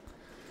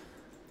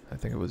 I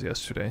think it was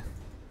yesterday.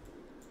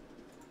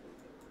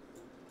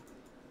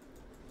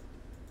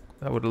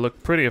 That would have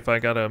looked pretty if I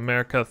got a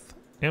Marikath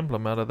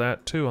emblem out of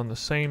that, too, on the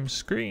same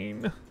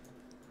screen.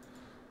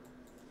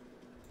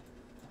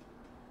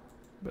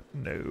 But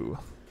no.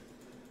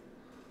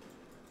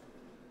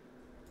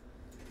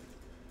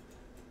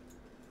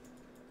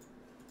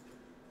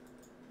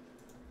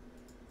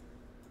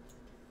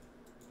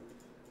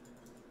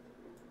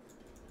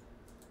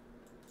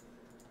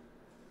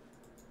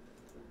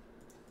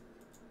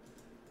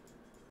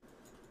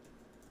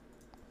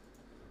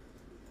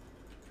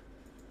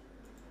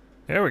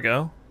 There we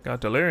go. Got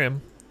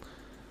Delirium.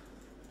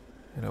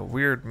 In a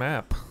weird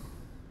map.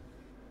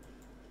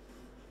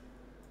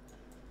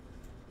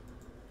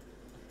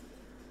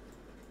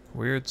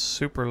 Weird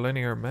super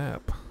linear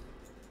map.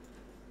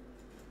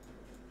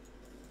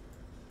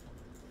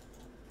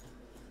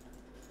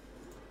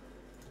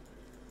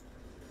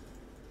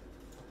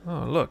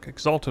 Oh, look.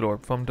 Exalted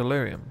Orb from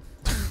Delirium.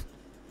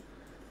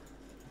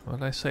 What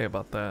did I say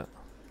about that?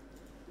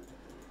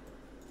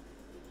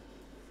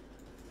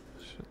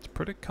 It's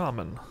pretty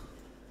common.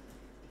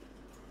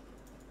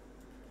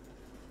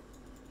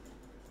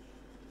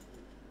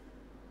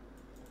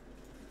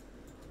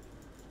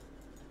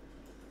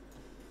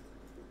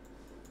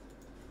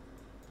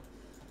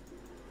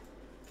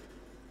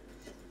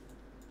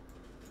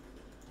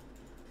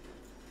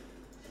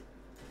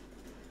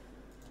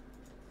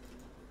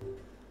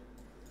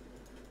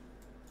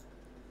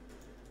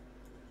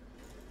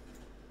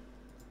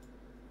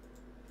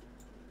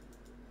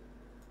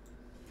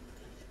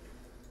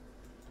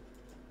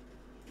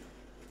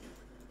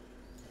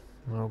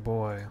 Oh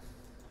boy.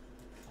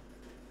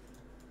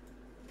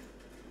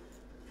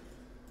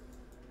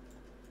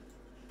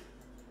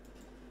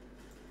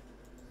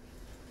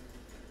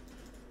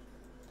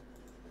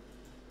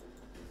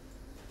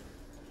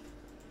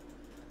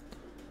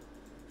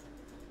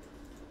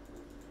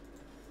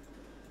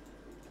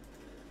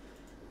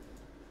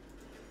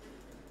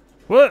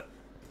 What?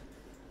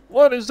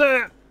 What is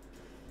that?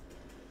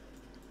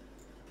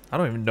 I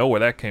don't even know where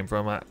that came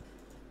from.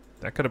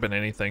 That could have been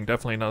anything.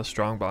 Definitely not a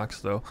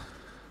strongbox, though.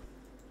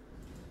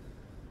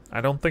 I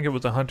don't think it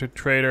was a hunted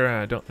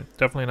traitor.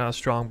 Definitely not a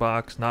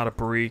strongbox. Not a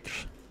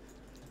breach.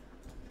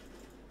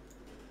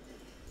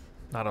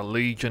 Not a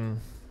legion.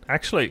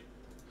 Actually,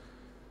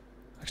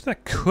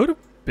 that could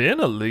have been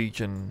a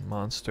legion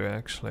monster.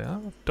 Actually,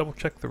 I'll double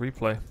check the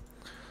replay.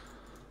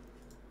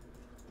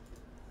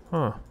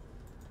 Huh.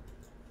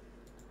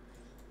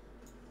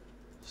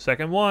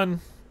 Second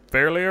one,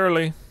 fairly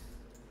early.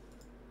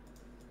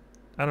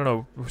 I don't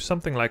know,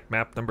 something like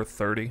map number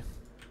 30,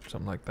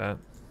 something like that.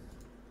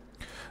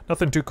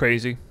 Nothing too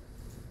crazy.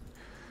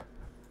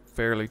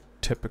 Fairly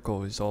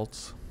typical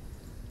results.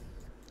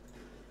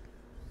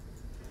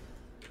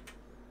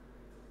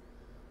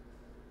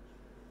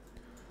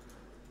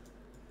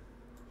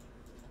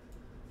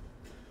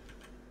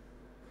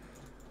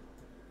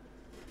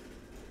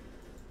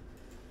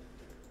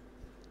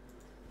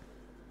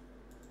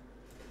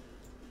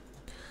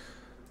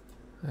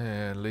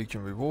 And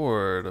Legion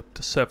reward up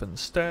to 7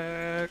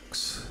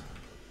 stacks.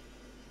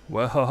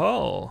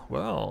 Well,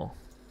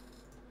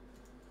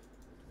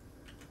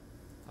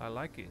 I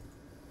like it.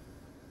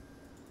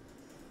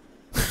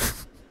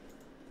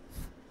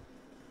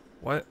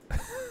 What?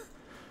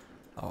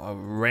 Oh, a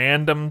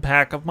random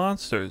pack of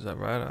monsters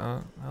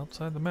right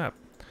outside the map.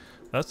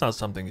 That's not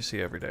something you see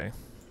every day.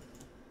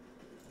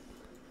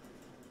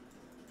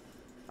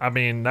 I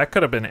mean, that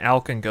could have been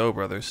Alk and Go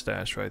Brothers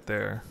stash right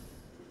there.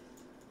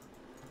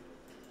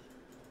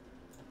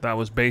 That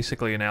was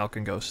basically an Alk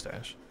and Go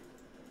stash.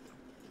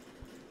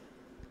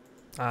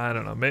 I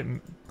don't know. Maybe,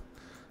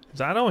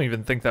 I don't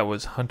even think that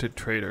was hunted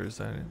traitors.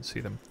 I didn't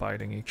see them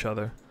fighting each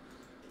other.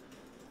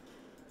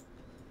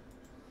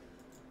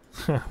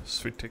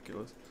 It's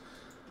ridiculous.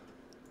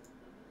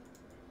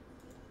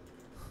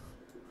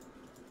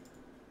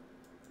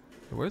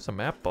 Where's the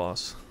map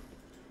boss?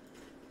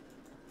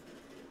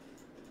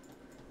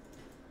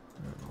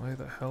 Why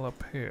the hell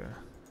up here?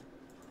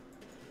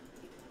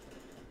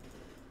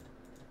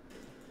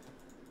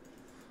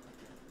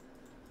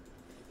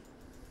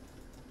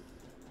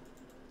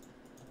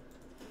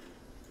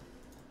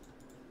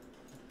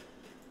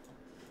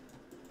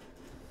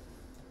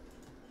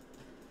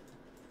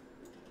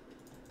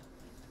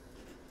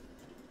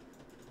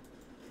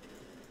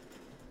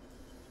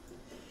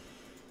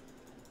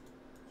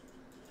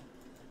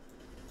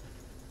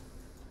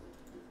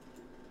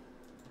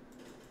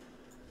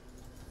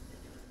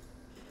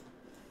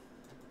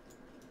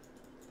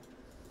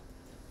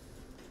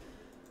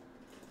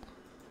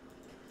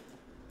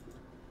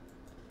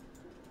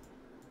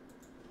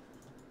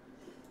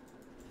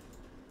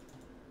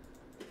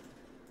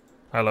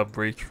 I love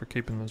Breach for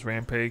keeping those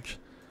rampage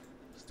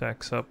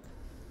stacks up.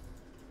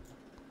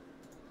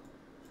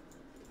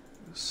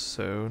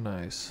 So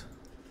nice.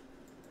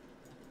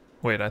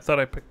 Wait, I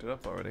thought I picked it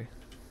up already.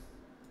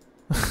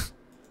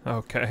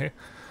 Okay.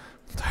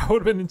 That would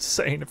have been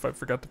insane if I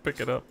forgot to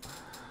pick it up.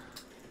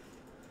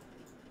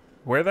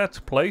 Where that's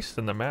placed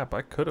in the map,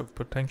 I could have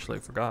potentially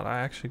forgot.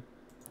 I actually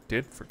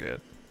did forget.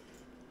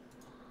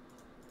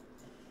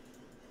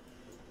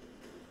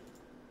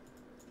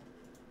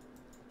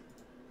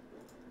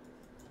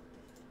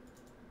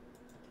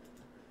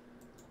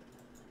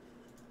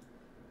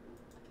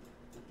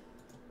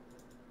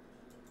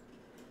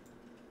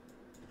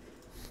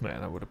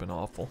 Man, that would have been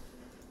awful.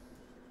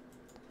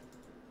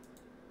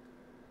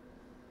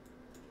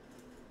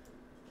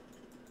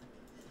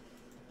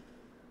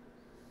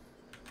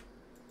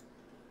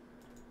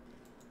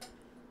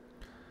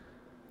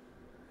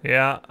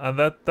 Yeah,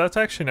 that's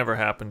actually never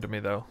happened to me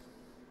though.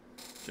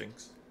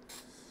 Jinx.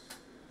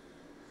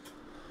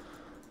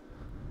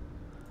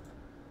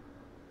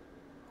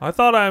 I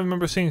thought I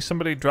remember seeing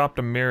somebody dropped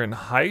a mirror in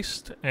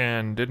Heist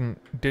and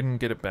didn't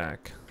get it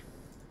back.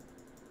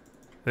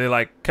 They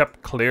like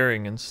kept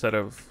clearing instead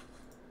of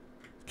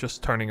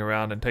just turning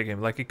around and taking it.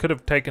 Like he could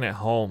have taken it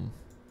home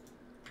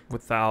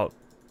without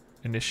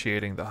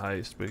initiating the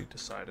heist, but he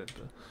decided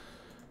to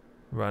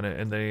run it,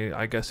 and then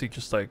I guess he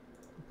just like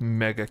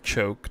mega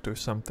choked or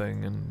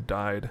something and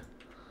died.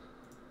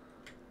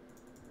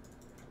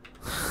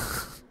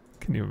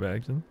 Can you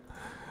imagine?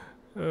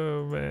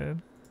 Oh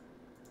man.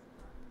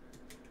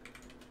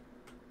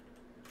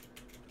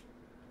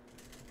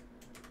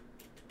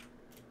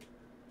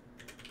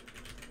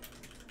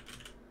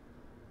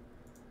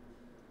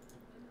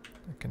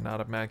 I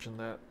cannot imagine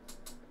that.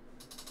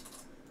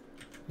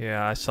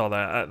 Yeah, I saw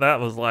that.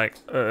 That was like,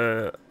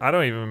 I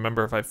don't even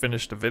remember if I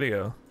finished the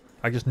video.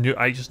 I just knew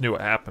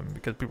what happened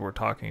because people were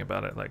talking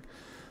about it. Like,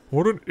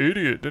 what an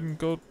idiot! Didn't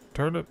go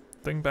turn the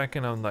thing back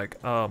in. I'm like,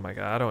 oh my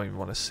god, I don't even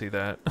want to see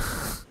that.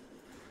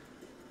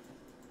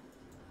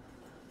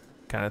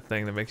 kind of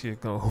thing that makes you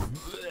go.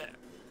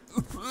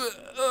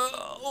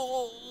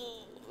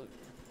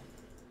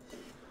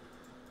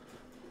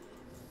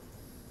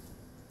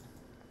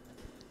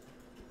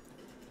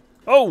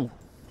 Oh!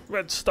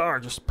 Red star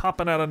just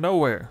popping out of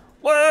nowhere.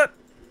 What?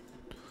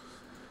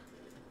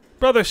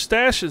 Brother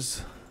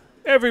stashes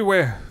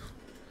everywhere.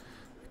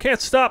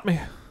 Can't stop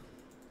me.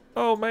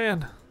 Oh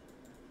man.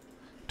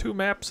 2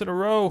 maps in a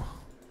row.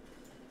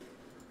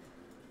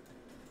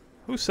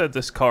 Who said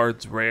this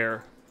card's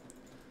rare?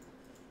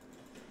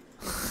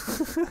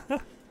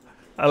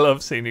 I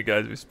love seeing you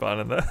guys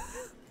respond to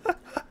that.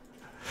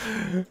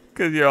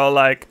 Because you're all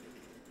like,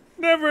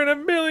 never in a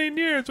million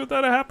years would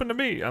that have happened to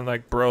me. I'm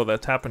like, bro,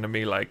 that's happened to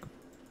me like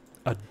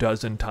a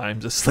dozen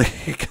times this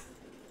league.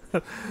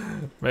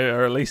 Maybe,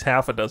 or at least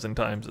half a dozen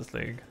times this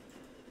league.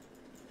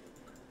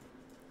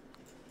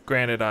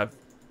 Granted, I've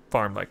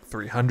farmed like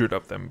 300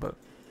 of them, but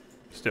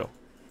still.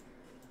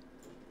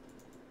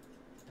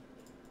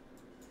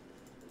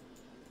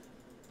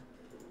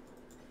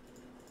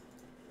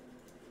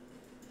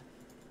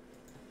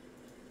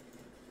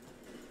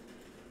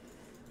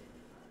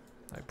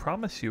 I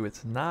promise you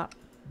it's not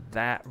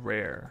that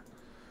rare.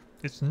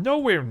 It's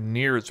nowhere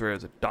near as rare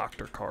as a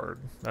doctor card,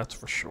 that's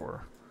for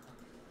sure.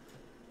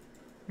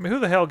 I mean, who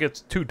the hell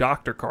gets 2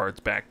 doctor cards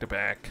back to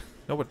back?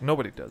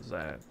 Nobody does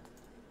that.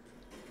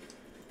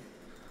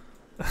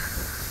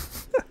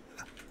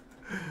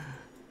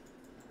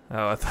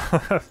 Oh, I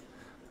thought...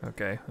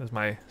 Okay, there's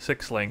my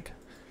 6 link.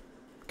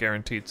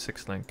 Guaranteed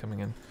 6 link coming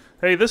in.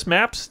 Hey, this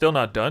map's still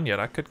not done yet.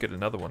 I could get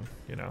another one,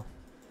 you know.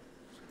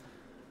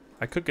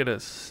 I could get a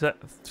set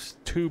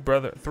 3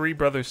 brother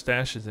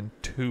stashes in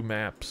 2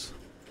 maps.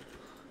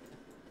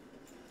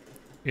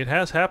 It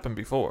has happened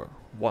before,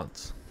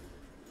 once.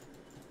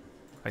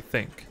 I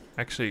think.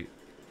 Actually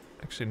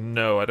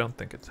no, I don't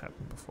think it's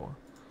happened before.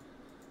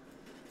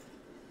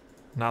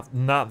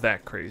 Not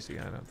that crazy,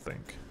 I don't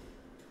think.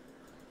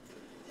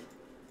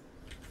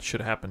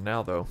 Should happen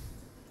now though.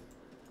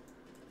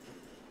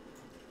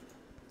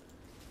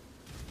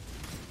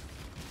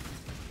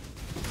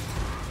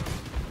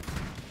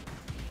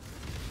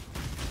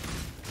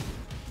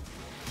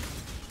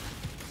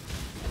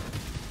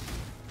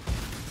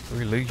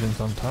 Three legions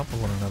on top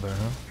of one another,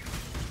 huh?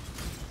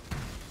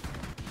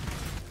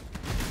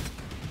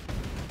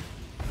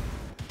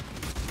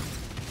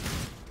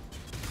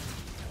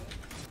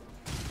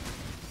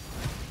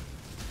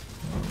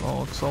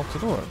 All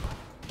exalted orb.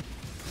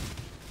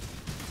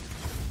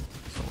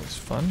 It's always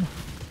fun.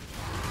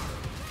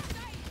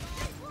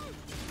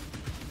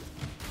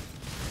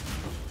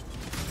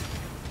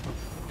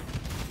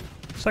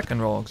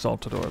 Second roll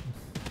exalted orb.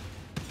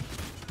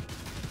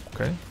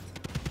 Okay.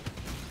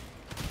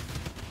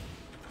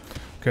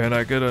 Can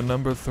I get a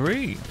number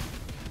 3?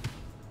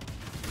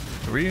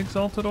 3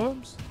 exalted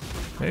orbs?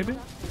 Maybe?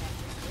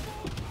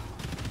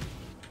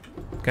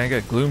 Can I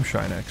get Gloom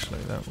Shrine actually?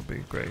 That would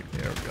be great.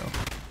 There we go.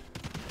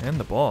 And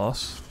the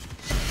boss.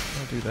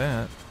 I'll do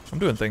that. I'm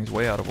doing things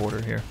way out of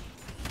order here.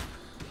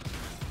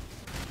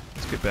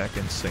 Let's get back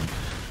in sync.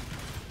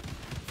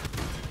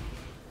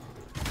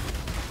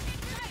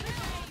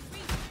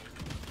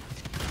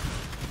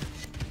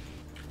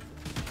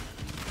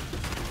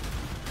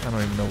 I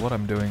don't even know what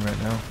I'm doing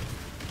right now.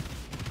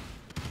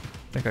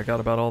 I think I got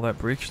about all that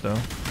breach though,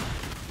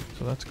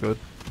 so that's good.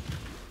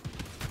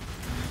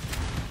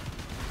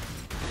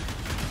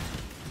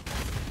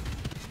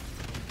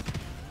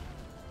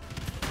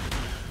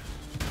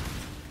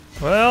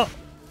 Well,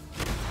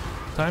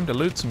 time to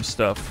loot some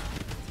stuff.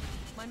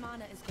 I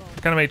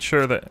kind of made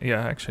sure that,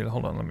 yeah, actually,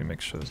 hold on, let me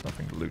make sure there's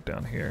nothing to loot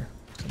down here.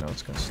 I know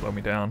it's going to slow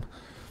me down.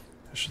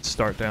 I should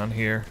start down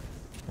here,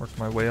 work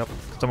my way up,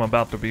 because I'm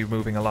about to be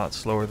moving a lot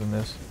slower than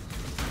this.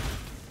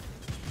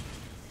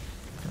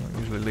 I don't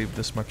usually leave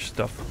this much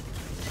stuff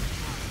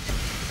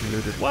to be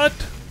looted. What?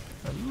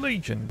 A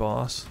Legion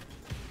boss.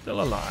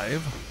 Still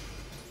alive.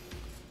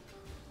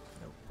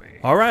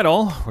 Alright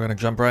all, we're going to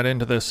jump right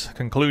into this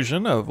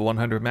conclusion of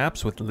 100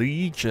 maps with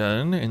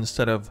Legion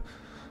instead of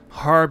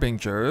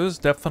Harbingers.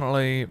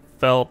 Definitely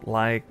felt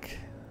like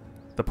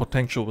the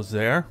potential was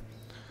there.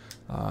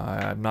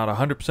 I'm not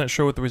 100%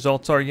 sure what the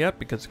results are yet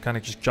because kind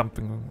of just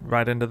jumping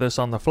right into this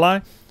on the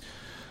fly.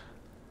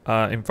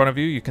 In front of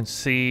you, you can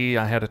see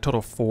I had a total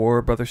of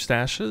 4 brother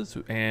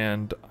stashes,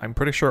 and I'm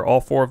pretty sure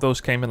all 4 of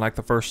those came in like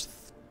the first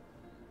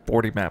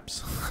 40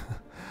 maps.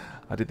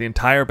 I did the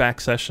entire back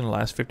session, the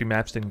last 50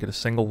 maps, didn't get a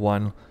single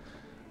one.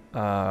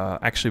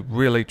 Actually,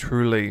 really,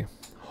 truly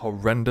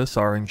horrendous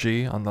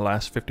RNG on the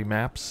last 50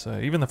 maps.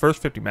 Even the first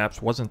 50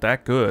 maps wasn't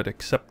that good,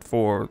 except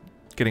for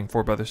getting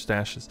 4 brother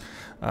stashes.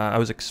 I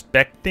was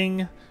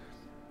expecting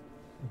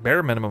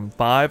bare minimum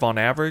 5 on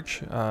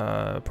average,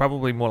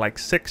 probably more like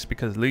 6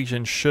 because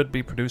Legion should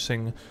be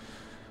producing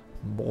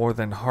more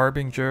than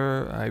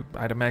Harbinger.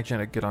 I'd imagine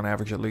I'd get on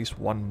average at least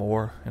 1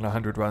 more in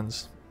 100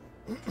 runs.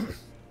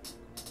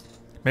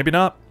 Maybe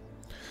not.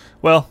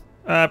 Well,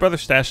 brother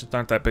stashes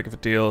aren't that big of a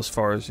deal as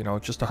far as, you know,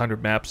 just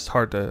 100 maps. It's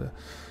hard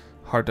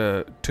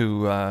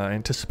to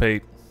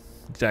anticipate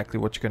exactly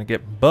what you're going to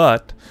get.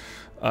 But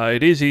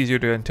It is easier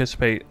to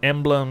anticipate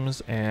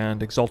emblems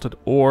and exalted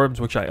orbs,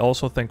 which I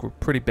also think were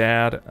pretty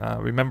bad.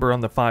 Remember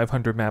on the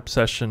 500 map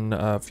session,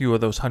 a few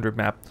of those 100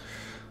 map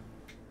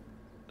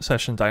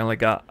sessions, I only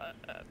got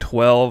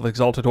 12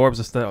 exalted orbs.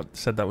 I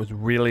said that was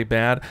really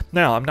bad.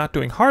 Now, I'm not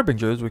doing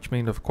Harbingers, which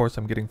means, of course,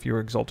 I'm getting fewer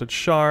exalted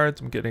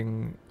shards.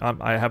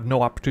 I have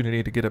no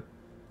opportunity to get a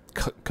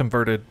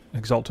converted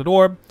exalted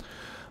orb.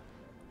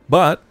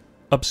 But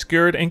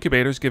obscured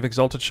incubators give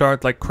exalted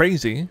shards like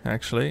crazy,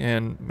 actually,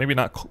 and maybe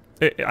not.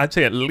 I'd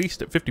say at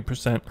least at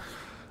 50%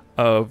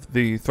 of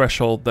the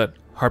threshold that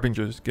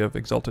Harbingers give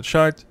exalted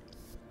shards,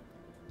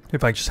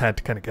 if I just had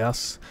to kind of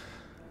guess.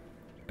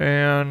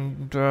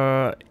 And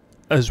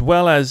as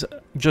well as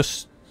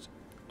just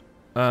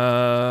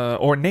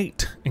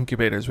ornate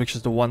incubators, which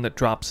is the one that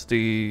drops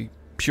the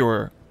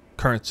pure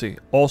currency,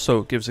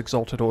 also gives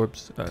exalted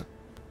orbs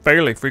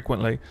fairly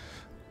frequently,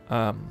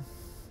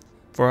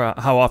 for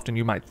how often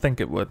you might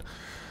think it would.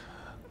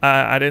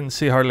 I didn't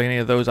see hardly any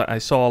of those. I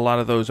saw a lot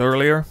of those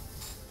earlier,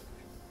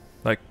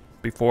 like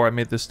before I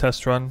made this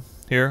test run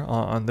here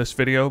on this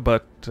video,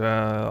 but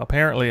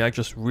apparently I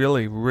just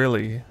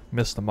really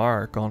missed the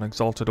mark on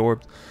exalted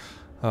orbs,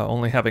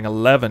 only having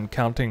 11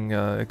 counting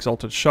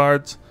exalted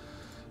shards.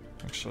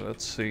 Actually,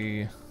 let's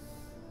see.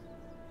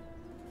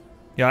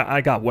 Yeah,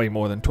 I got way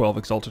more than 12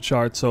 exalted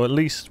shards, so at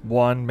least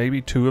one,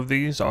 maybe two of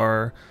these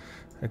are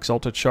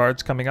exalted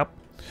shards coming up.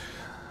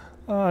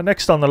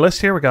 Next on the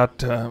list here, we got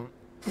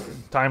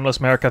Timeless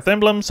Marikath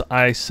Emblems.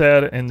 I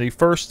said in the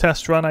first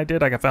test run I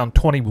did, I found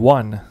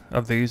 21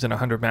 of these in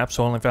 100 maps,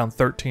 so I only found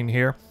 13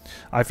 here.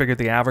 I figured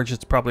the average is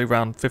probably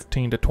around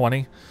 15 to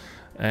 20,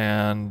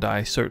 and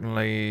I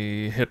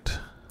certainly hit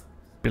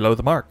below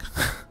the mark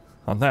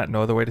on that.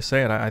 No other way to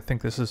say it. I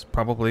think this is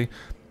probably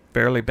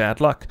fairly bad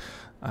luck.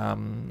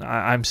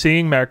 I'm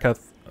seeing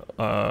Marikath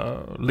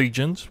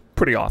legions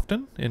pretty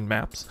often in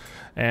maps,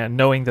 and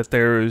knowing that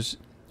there's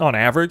on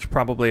average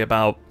probably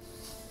about,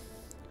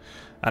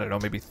 I don't know,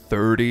 maybe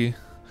 30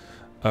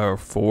 or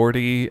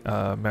 40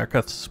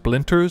 Marikath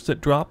splinters that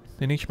drop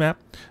in each map.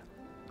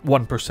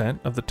 1%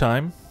 of the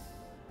time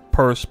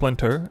per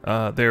splinter,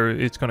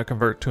 it's going to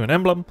convert to an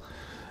emblem.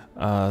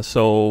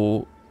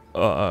 So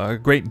a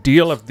great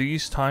deal of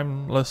these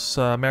timeless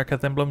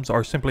Marikath emblems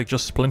are simply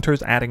just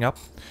splinters adding up.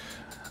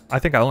 I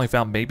think I only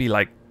found maybe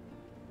like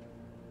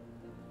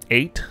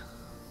 8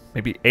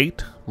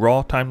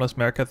 raw timeless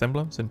Marikath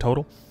emblems in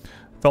total.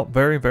 Felt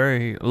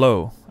very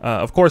low.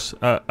 Of course,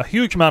 a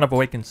huge amount of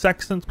awakened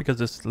sextants, because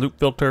this loot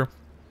filter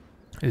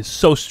is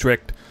so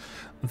strict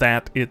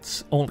that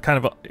it's only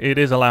it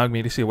is allowing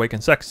me to see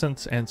awakened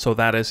sextants, and so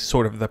that is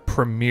sort of the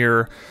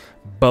premier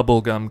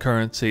bubblegum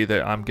currency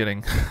that I'm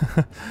getting,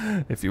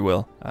 if you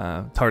will.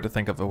 It's hard to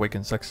think of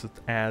awakened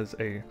sextants as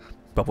a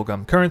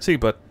bubblegum currency,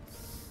 but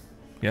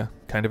yeah,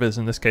 kind of is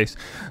in this case.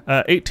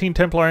 18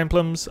 Templar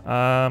emblems.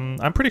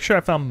 I'm pretty sure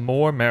I found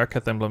more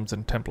Marikath emblems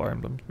than Templar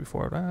emblems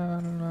before. I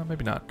don't know,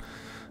 maybe not.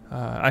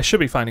 I should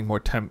be finding more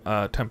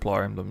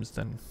Templar emblems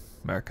than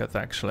Marikath,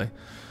 actually.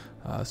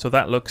 So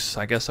that looks,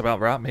 I guess, about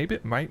right. Maybe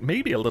it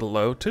maybe a little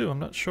low too. I'm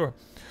not sure.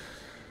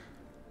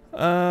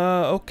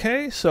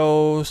 Okay,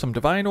 so some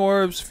divine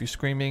orbs. A few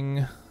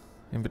screaming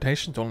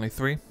invitations. Only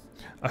 3.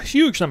 A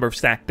huge number of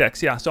stacked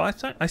decks, yeah, so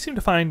I seem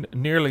to find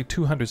nearly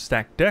 200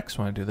 stacked decks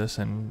when I do this,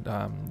 and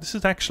this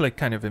is actually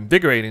kind of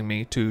invigorating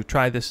me to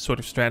try this sort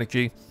of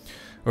strategy,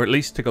 or at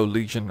least to go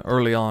Legion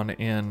early on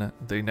in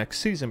the next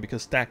season,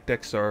 because stacked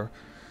decks are,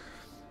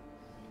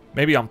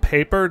 maybe on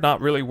paper,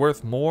 not really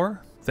worth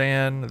more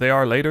than they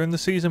are later in the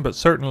season, but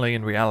certainly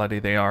in reality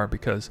they are,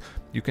 because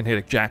you can hit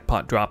a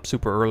jackpot drop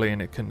super early,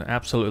 and it can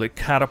absolutely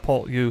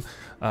catapult you,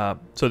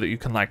 so that you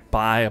can like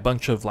buy a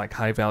bunch of like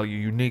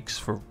high-value uniques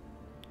for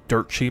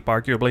dirt cheap,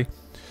 arguably,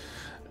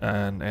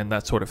 and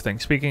that sort of thing.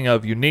 Speaking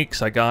of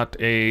uniques, I got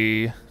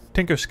a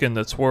Tinker skin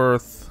that's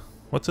worth,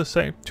 what's this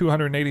say,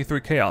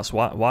 283 chaos.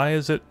 Why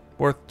is it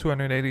worth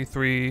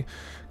 283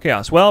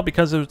 chaos? Well,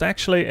 because it was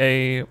actually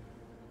a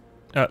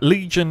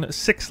Legion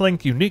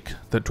 6-link unique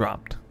that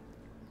dropped.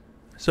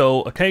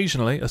 So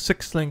occasionally a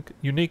 6-link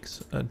unique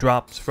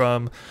drops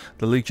from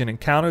the Legion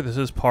encounter. This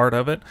is part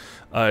of it.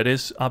 It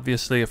is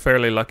obviously a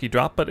fairly lucky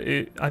drop, but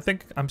I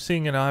think I'm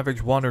seeing an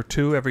average 1 or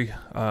 2 every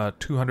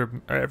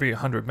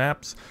 100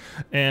 maps,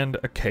 and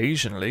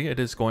occasionally it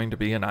is going to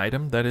be an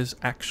item that is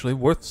actually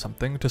worth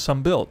something to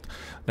some build.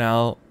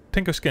 Now,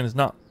 Tinker Skin is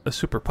not a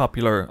super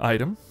popular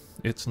item.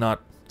 It's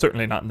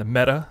certainly not in the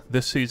meta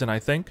this season, I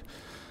think.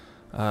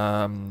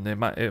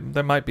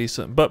 There might be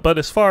some, but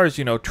as far as,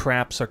 you know,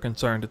 traps are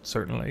concerned, it's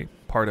certainly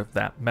part of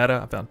that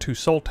meta. I found 2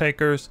 Soul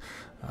Takers.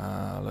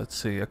 Let's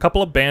see, a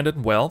couple of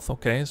Abandoned Wealth.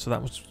 Okay, so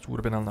that would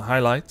have been on the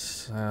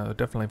highlights.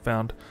 Definitely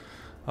found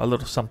a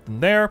little something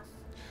there.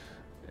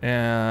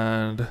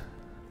 And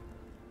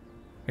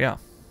yeah,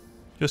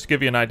 just to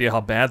give you an idea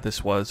how bad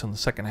this was in the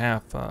second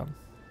half.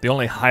 The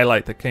only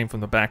highlight that came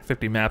from the back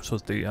 50 maps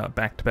was the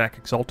back-to-back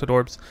Exalted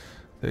Orbs.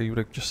 There you would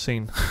have just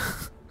seen.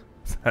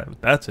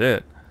 That's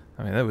it.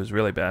 I mean, that was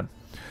really bad.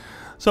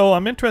 So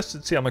I'm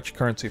interested to see how much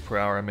currency per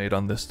hour I made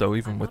on this, though,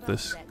 even with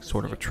this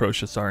sort of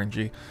atrocious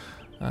RNG.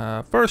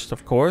 First,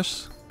 of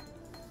course,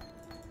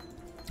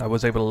 I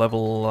was able to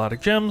level a lot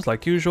of gems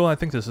like usual. I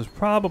think this is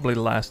probably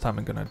the last time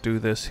I'm going to do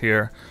this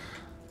here.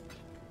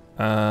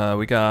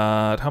 We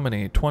got how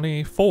many?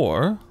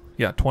 24.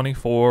 Yeah,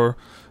 24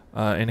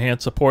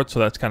 enhanced support, so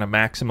that's kind of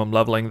maximum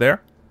leveling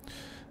there.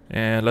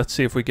 And let's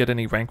see if we get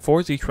any rank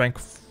 4s. Each rank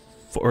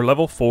or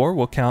level 4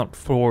 will count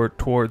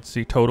towards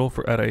the total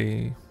for at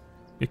a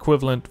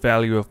equivalent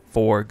value of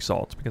 4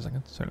 exalts, because I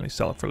can certainly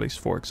sell it for at least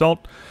 4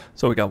 exalt.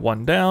 So we got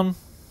 1 down,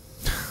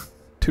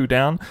 2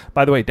 down.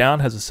 By the way,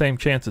 down has the same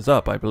chance as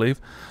up, I believe.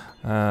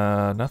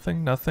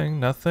 Nothing, nothing,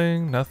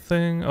 nothing,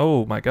 nothing.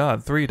 Oh my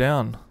god, 3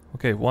 down.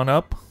 Okay, 1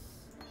 up.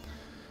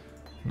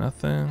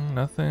 Nothing,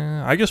 nothing.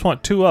 I just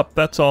want 2 up,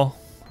 that's all.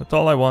 That's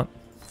all I want.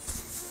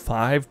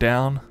 5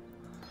 down.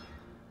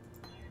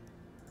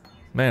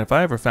 Man, if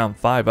I ever found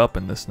 5 up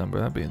in this number,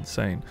 that'd be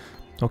insane.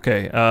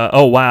 Okay,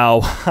 oh wow.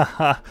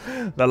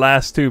 The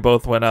last 2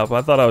 both went up.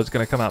 I thought I was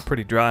going to come out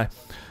pretty dry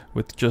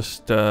with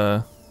just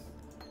 2.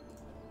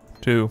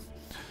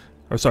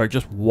 Or sorry,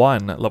 just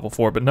 1 at level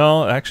 4. But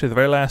no, actually the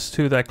very last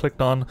 2 that I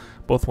clicked on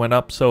both went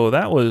up. So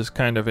that was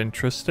kind of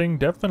interesting.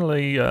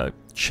 Definitely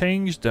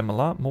changed them a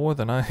lot more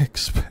than I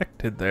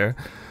expected there.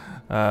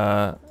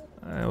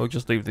 We'll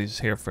just leave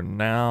these here for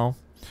now.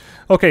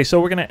 Okay, so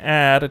we're going to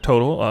add a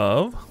total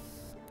of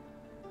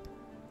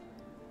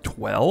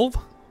 12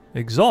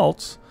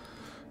 exalts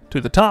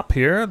to the top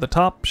here. The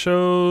top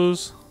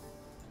shows,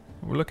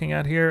 we're looking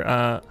at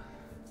here,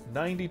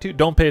 92.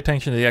 Don't pay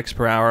attention to the X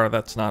per hour.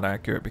 That's not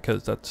accurate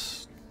because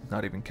that's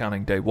not even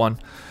counting day 1.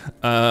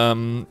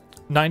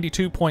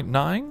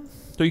 92.9.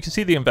 So you can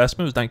see the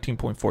investment was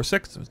 19.46.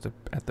 It was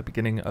at the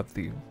beginning of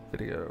the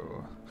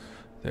video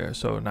there.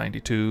 So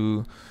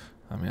 92.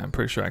 I mean, I'm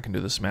pretty sure I can do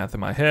this math in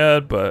my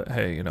head, but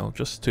hey, you know,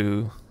 just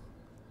to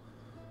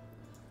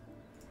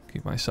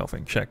keep myself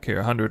in check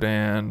here,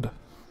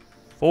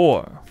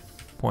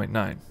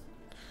 104.9.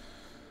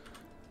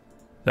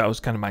 That was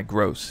kind of my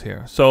gross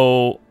here.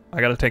 So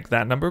I got to take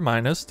that number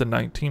minus the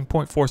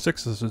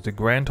 19.46. This is the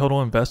grand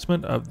total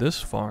investment of this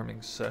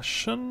farming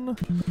session.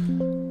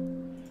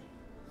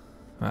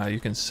 You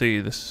can see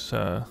this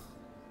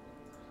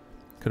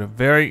could have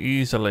very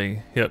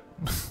easily hit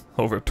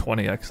over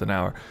 20x an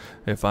hour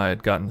if I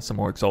had gotten some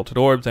more exalted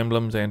orbs,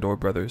 emblems, and or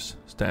brothers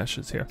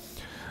stashes here.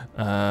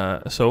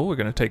 So we're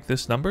going to take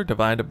this number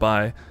divided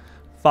by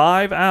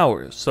 5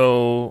 hours.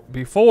 So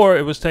before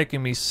it was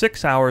taking me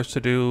 6 hours to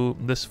do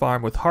this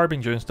farm with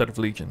Harbinger instead of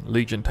Legion.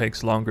 Legion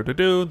takes longer to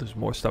do. There's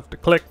more stuff to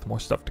click,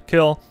 more stuff to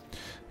kill.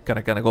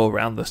 Gotta go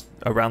around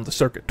the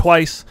circuit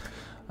twice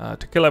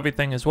to kill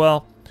everything as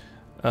well.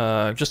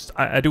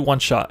 I do one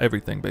shot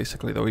everything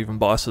basically, though, even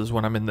bosses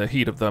when I'm in the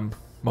heat of the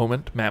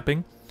moment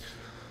mapping.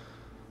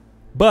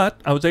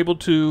 But I was able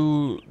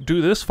to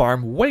do this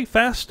farm way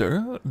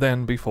faster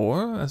than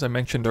before, as I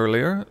mentioned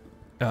earlier.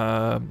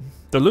 The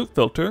loot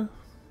filter,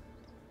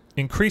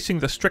 increasing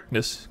the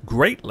strictness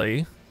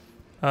greatly,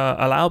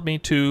 allowed me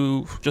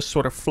to just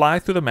sort of fly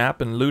through the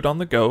map and loot on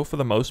the go for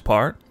the most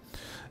part.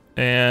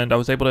 And I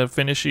was able to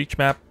finish each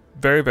map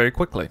very, very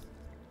quickly.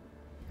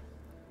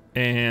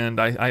 And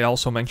I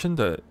also mentioned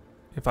that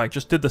if I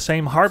just did the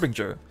same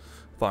Harbinger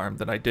farm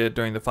that I did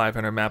during the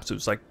 500 maps, it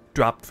was like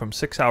dropped from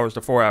 6 hours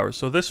to 4 hours.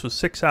 So this was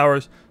 6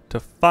 hours to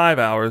 5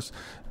 hours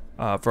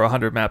for a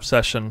 100 map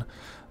session.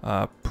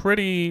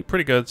 Pretty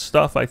good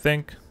stuff, I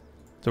think.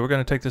 So we're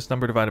going to take this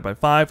number divided by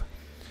 5.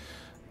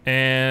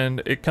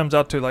 And it comes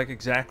out to like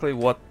exactly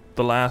what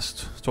the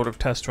last sort of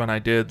test run I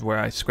did where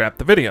I scrapped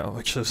the video,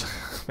 which is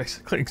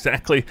basically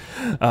exactly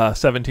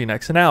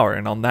 17x an hour.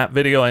 And on that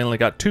video, I only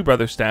got 2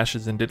 brother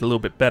stashes and did a little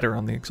bit better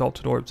on the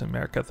Exalted Orbs and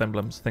Marikath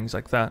Emblems, things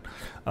like that.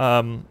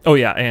 Oh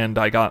yeah, and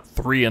I got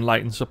 3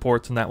 Enlightened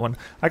supports in that one.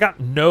 I got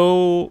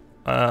no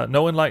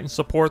Enlightened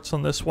supports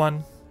on this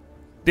one.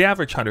 The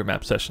average 100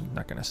 map session,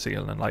 not going to see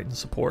an Enlightened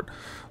support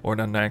or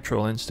an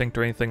Unnatural Instinct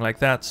or anything like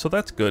that, so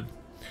that's good.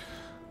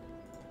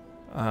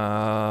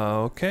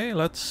 Okay,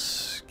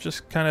 let's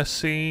just kind of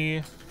see.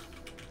 A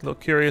little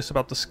curious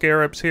about the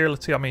Scarabs here.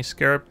 Let's see how many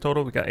Scarab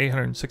total. We got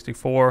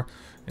 864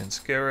 in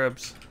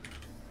Scarabs.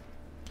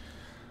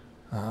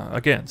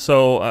 Again,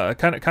 so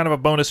kind of a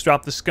bonus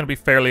drop. This is going to be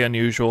fairly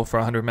unusual for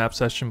a 100 map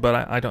session, but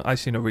I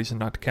see no reason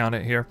not to count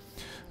it here.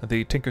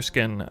 The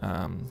Tinkerskin,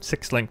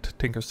 6-linked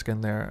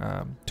Tinkerskin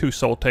there, 2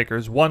 Soul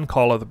Takers, 1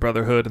 Call of the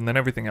Brotherhood, and then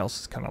everything else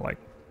is kind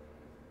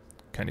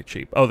of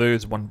cheap. Oh, there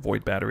is 1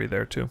 Void Battery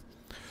there too,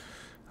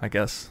 I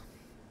guess.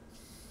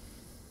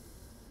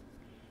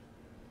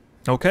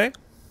 Okay.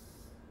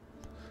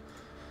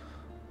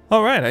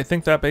 Alright, I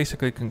think that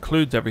basically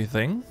concludes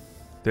everything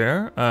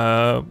there.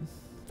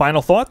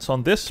 Final thoughts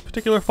on this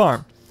particular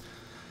farm.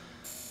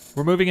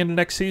 We're moving into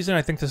next season.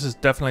 I think this is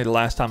definitely the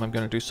last time I'm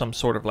going to do some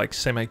sort of like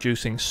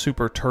semi-juicing,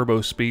 super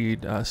turbo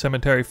speed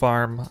cemetery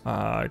farm.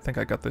 I think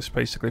I got this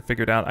basically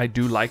figured out. I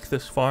do like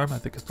this farm. I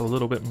think it's a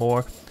little bit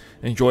more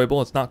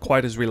enjoyable. It's not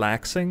quite as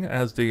relaxing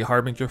as the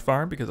Harbinger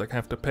farm because I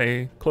have to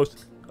pay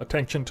close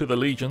attention to the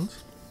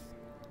legions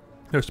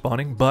they're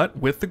spawning. But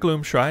with the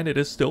Gloom Shrine, it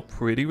is still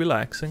pretty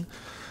relaxing,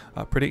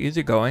 pretty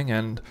easygoing,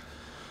 and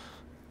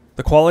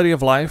the quality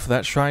of life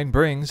that shrine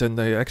brings and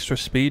the extra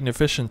speed and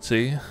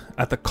efficiency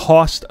at the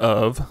cost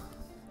of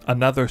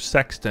another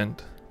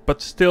sextant,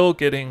 but still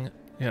getting,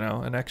 you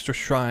know, an extra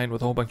shrine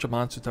with a whole bunch of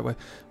monsters that way.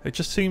 It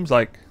just seems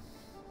like,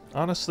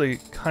 honestly,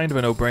 kind of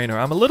a no-brainer.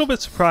 I'm a little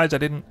bit surprised I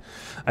didn't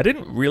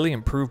really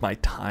improve my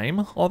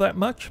time all that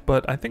much,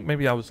 but I think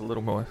maybe I was a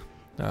little more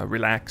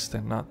relaxed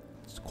and not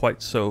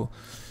quite so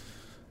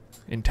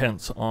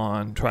intense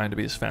on trying to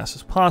be as fast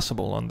as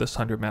possible on this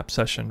 100 map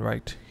session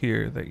right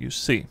here that you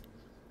see.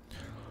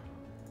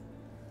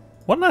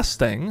 One last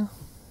thing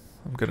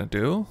I'm gonna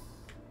do.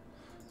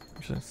 I'm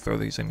just gonna throw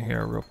these in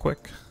here real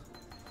quick.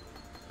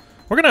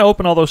 We're gonna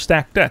open all those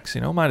stacked decks,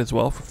 you know, might as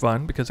well for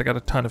fun because I got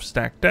a ton of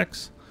stacked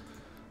decks.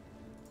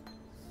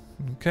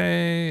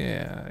 Okay,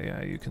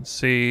 yeah, you can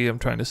see I'm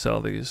trying to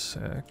sell these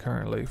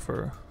currently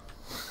for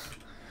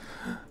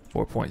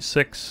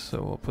 4.6,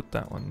 so we'll put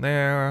that one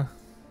there.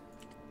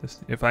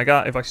 If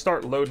I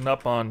start loading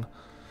up on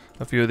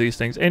a few of these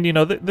things, and you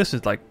know, this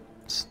is like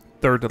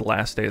third to the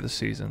last day of the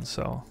season,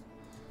 so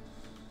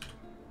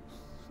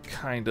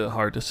kind of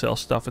hard to sell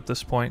stuff at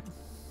this point.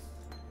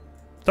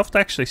 Stuff's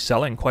actually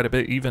selling quite a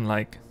bit, even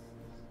like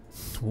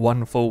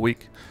one full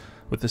week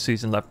with the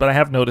season left. But I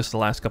have noticed the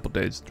last couple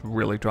days it's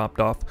really dropped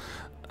off.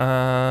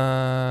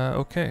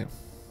 Okay.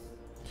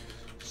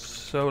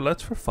 So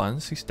let's, for fun,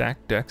 see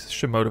stacked decks. This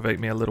should motivate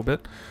me a little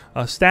bit.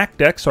 Stacked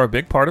decks are a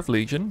big part of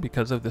Legion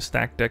because of the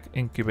stacked deck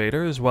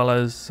incubator, as well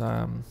as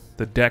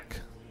the deck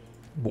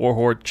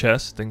warhorde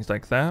chest, things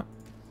like that.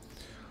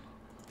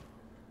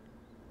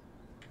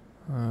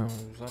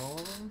 Is that all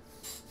of them?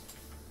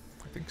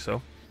 I think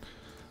so.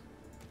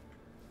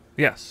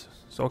 Yes.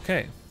 So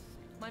okay.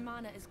 My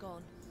mana is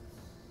gone.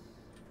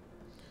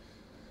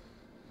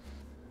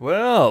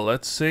 Well,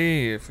 let's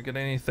see if we get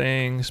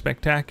anything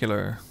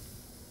spectacular.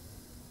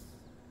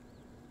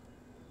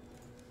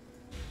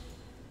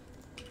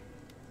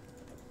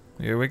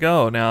 Here we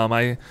go. Now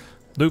my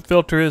loot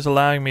filter is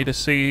allowing me to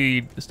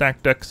see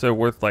stacked decks that are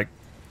worth like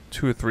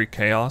 2 or 3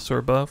 chaos or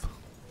above.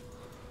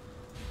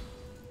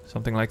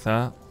 Something like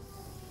that.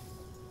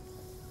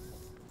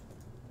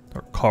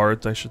 Or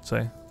cards, I should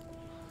say.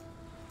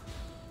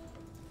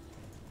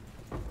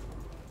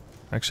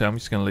 Actually, I'm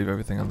just going to leave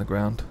everything on the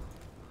ground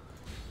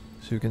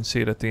so you can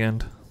see it at the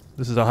end.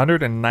 This is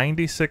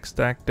 196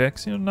 stacked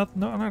decks. You know,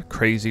 not a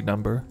crazy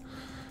number.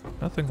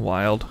 Nothing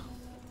wild.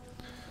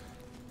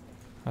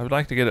 I would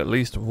like to get at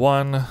least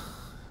one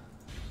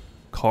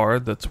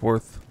card that's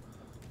worth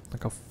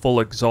like a full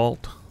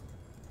exalt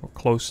or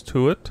close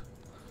to it.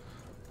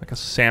 Like a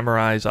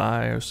Samurai's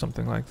Eye or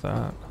something like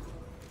that.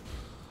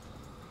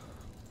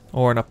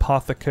 Or an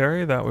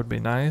Apothecary, that would be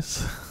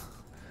nice.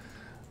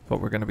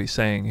 What we're going to be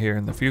saying here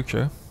in the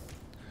future.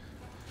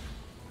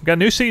 We've got a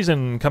new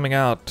season coming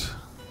out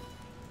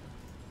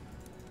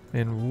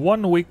in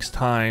 1 week's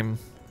time,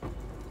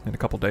 in a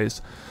couple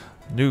days.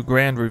 New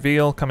grand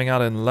reveal coming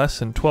out in less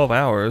than 12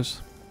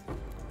 hours.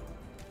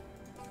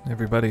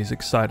 Everybody's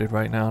excited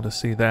right now to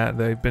see that.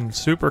 They've been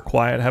super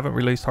quiet, haven't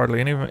released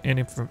hardly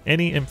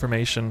any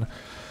information.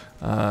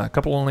 A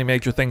couple only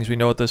major things we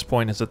know at this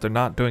point is that they're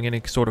not doing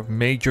any sort of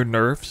major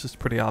nerfs. It's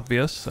pretty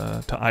obvious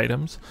to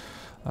items.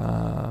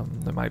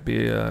 There might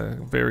be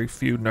very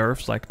few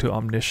nerfs, like to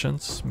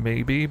Omniscience,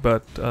 maybe,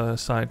 but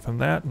aside from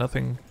that,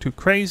 nothing too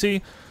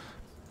crazy.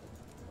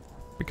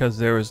 Because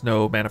there is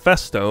no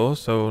manifesto,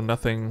 so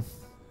nothing,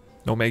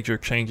 no major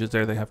changes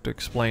there they have to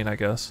explain, I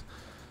guess.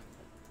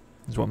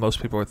 Is what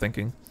most people are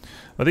thinking.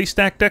 Well, these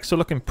stacked decks are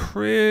looking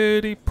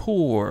pretty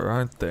poor,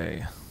 aren't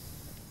they?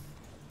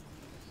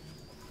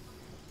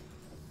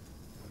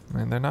 I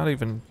mean, they're not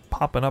even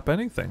popping up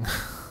anything.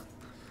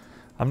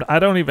 I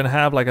don't even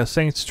have like a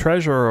Saint's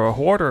Treasure or a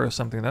Hoarder or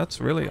something.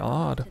 That's really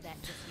odd.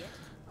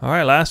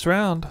 Alright, last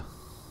round.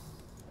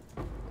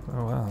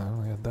 Oh wow, I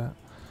only had that.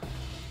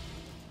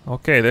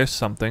 Okay, there's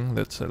something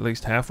that's at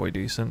least halfway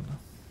decent,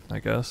 I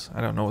guess.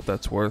 I don't know what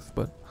that's worth,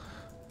 but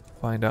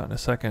find out in a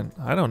second.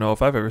 I don't know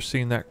if I've ever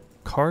seen that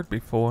card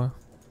before.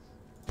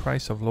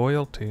 Price of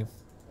Loyalty.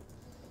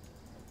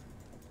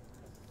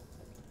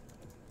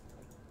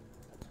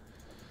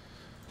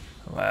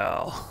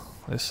 Well,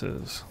 this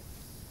is...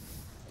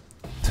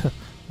 The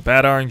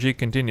bad RNG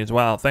continues.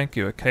 Wow, thank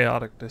you. A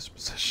chaotic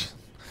disposition.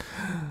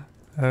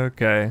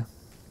 Okay.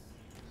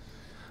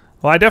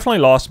 Well, I definitely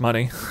lost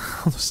money.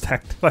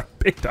 Stacked like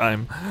big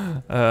time.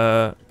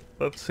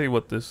 Let's see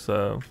what this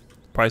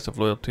price of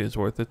loyalty is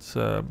worth. It's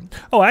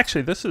oh,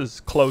 actually, this is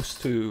close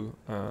to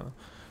a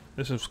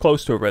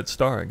red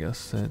star, I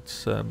guess.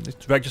 It's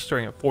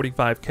registering at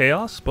 45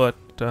 chaos, but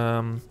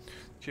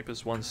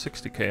cheapest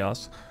 160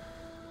 chaos.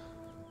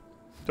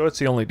 So it's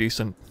the only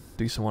decent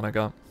one I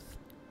got.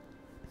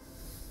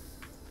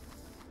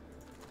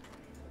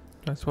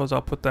 I suppose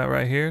I'll put that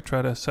right here.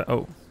 Try to set.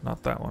 Oh,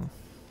 not that one.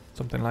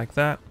 Something like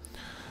that.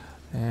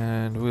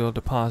 And we'll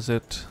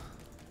deposit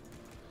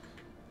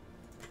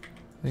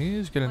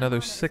these. Get another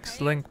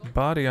 6-link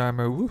body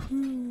armor.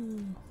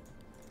 Woohoo!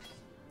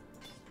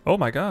 Oh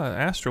my god,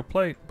 astral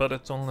plate, but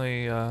it's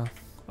only.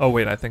 Oh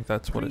wait, I think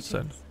that's what it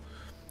said.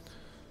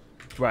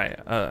 Right,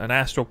 an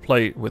astral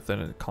plate with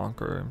a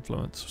conqueror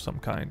influence of some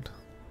kind.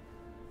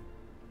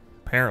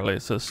 Apparently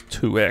it says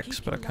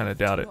 2x, but I kind of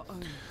doubt it.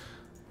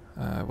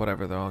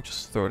 Whatever though, I'll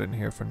just throw it in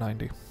here for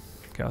 90.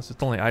 Chaos.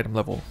 It's only item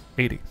level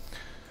 80.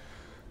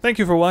 Thank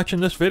you for watching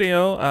this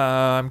video.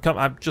 I'm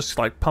just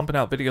like pumping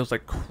out videos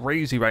like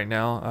crazy right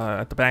now.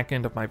 At the back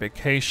end of my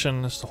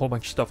vacation, there's a whole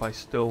bunch of stuff I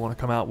still want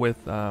to come out with.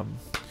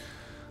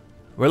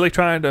 Really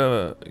trying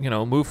to, you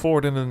know, move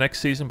forward into the next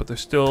season, but there's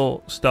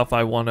still stuff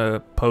I want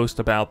to post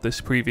about this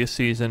previous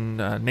season,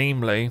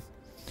 namely,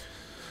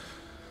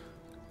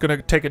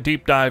 gonna take a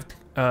deep dive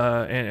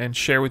and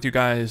share with you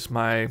guys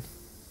my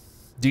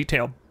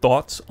detailed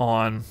thoughts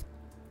on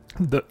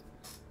the,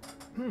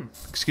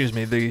 excuse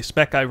me, the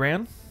spec I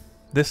ran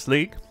this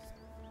league.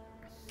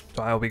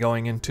 So I'll be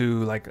going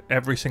into like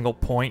every single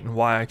point and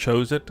why I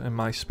chose it in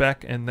my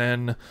spec, and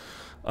then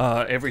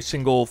every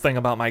single thing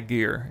about my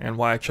gear and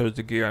why I chose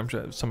the gear. I'm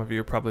sure some of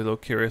you are probably a little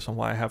curious on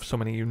why I have so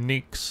many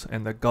uniques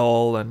and the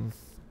gull and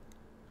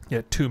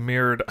yet 2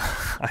 mirrored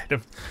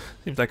items.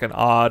 Seems like an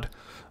odd,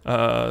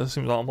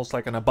 seems almost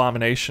like an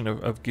abomination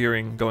of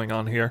gearing going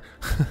on here.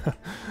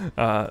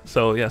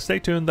 So yeah, stay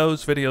tuned.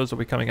 Those videos will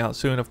be coming out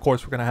soon. Of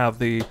course, we're gonna have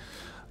the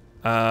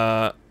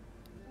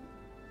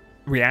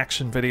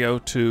reaction video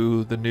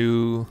to the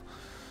new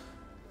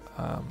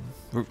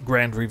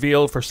grand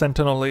reveal for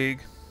Sentinel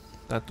League.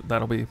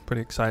 That'll be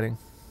pretty exciting.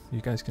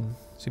 You guys can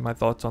see my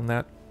thoughts on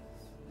that.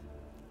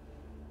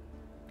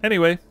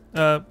 Anyway,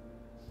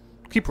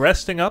 keep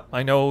resting up.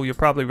 I know you're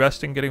probably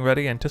resting, getting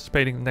ready,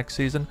 anticipating the next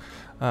season.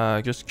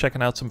 Just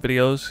checking out some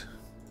videos,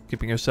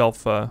 keeping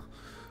yourself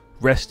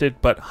rested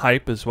but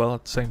hype as well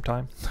at the same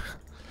time.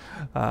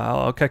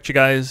 I'll catch you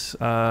guys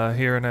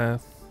here in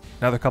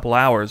another couple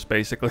hours,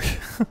 basically,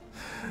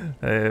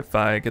 if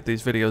I get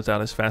these videos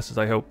out as fast as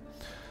I hope.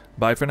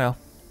 Bye for now.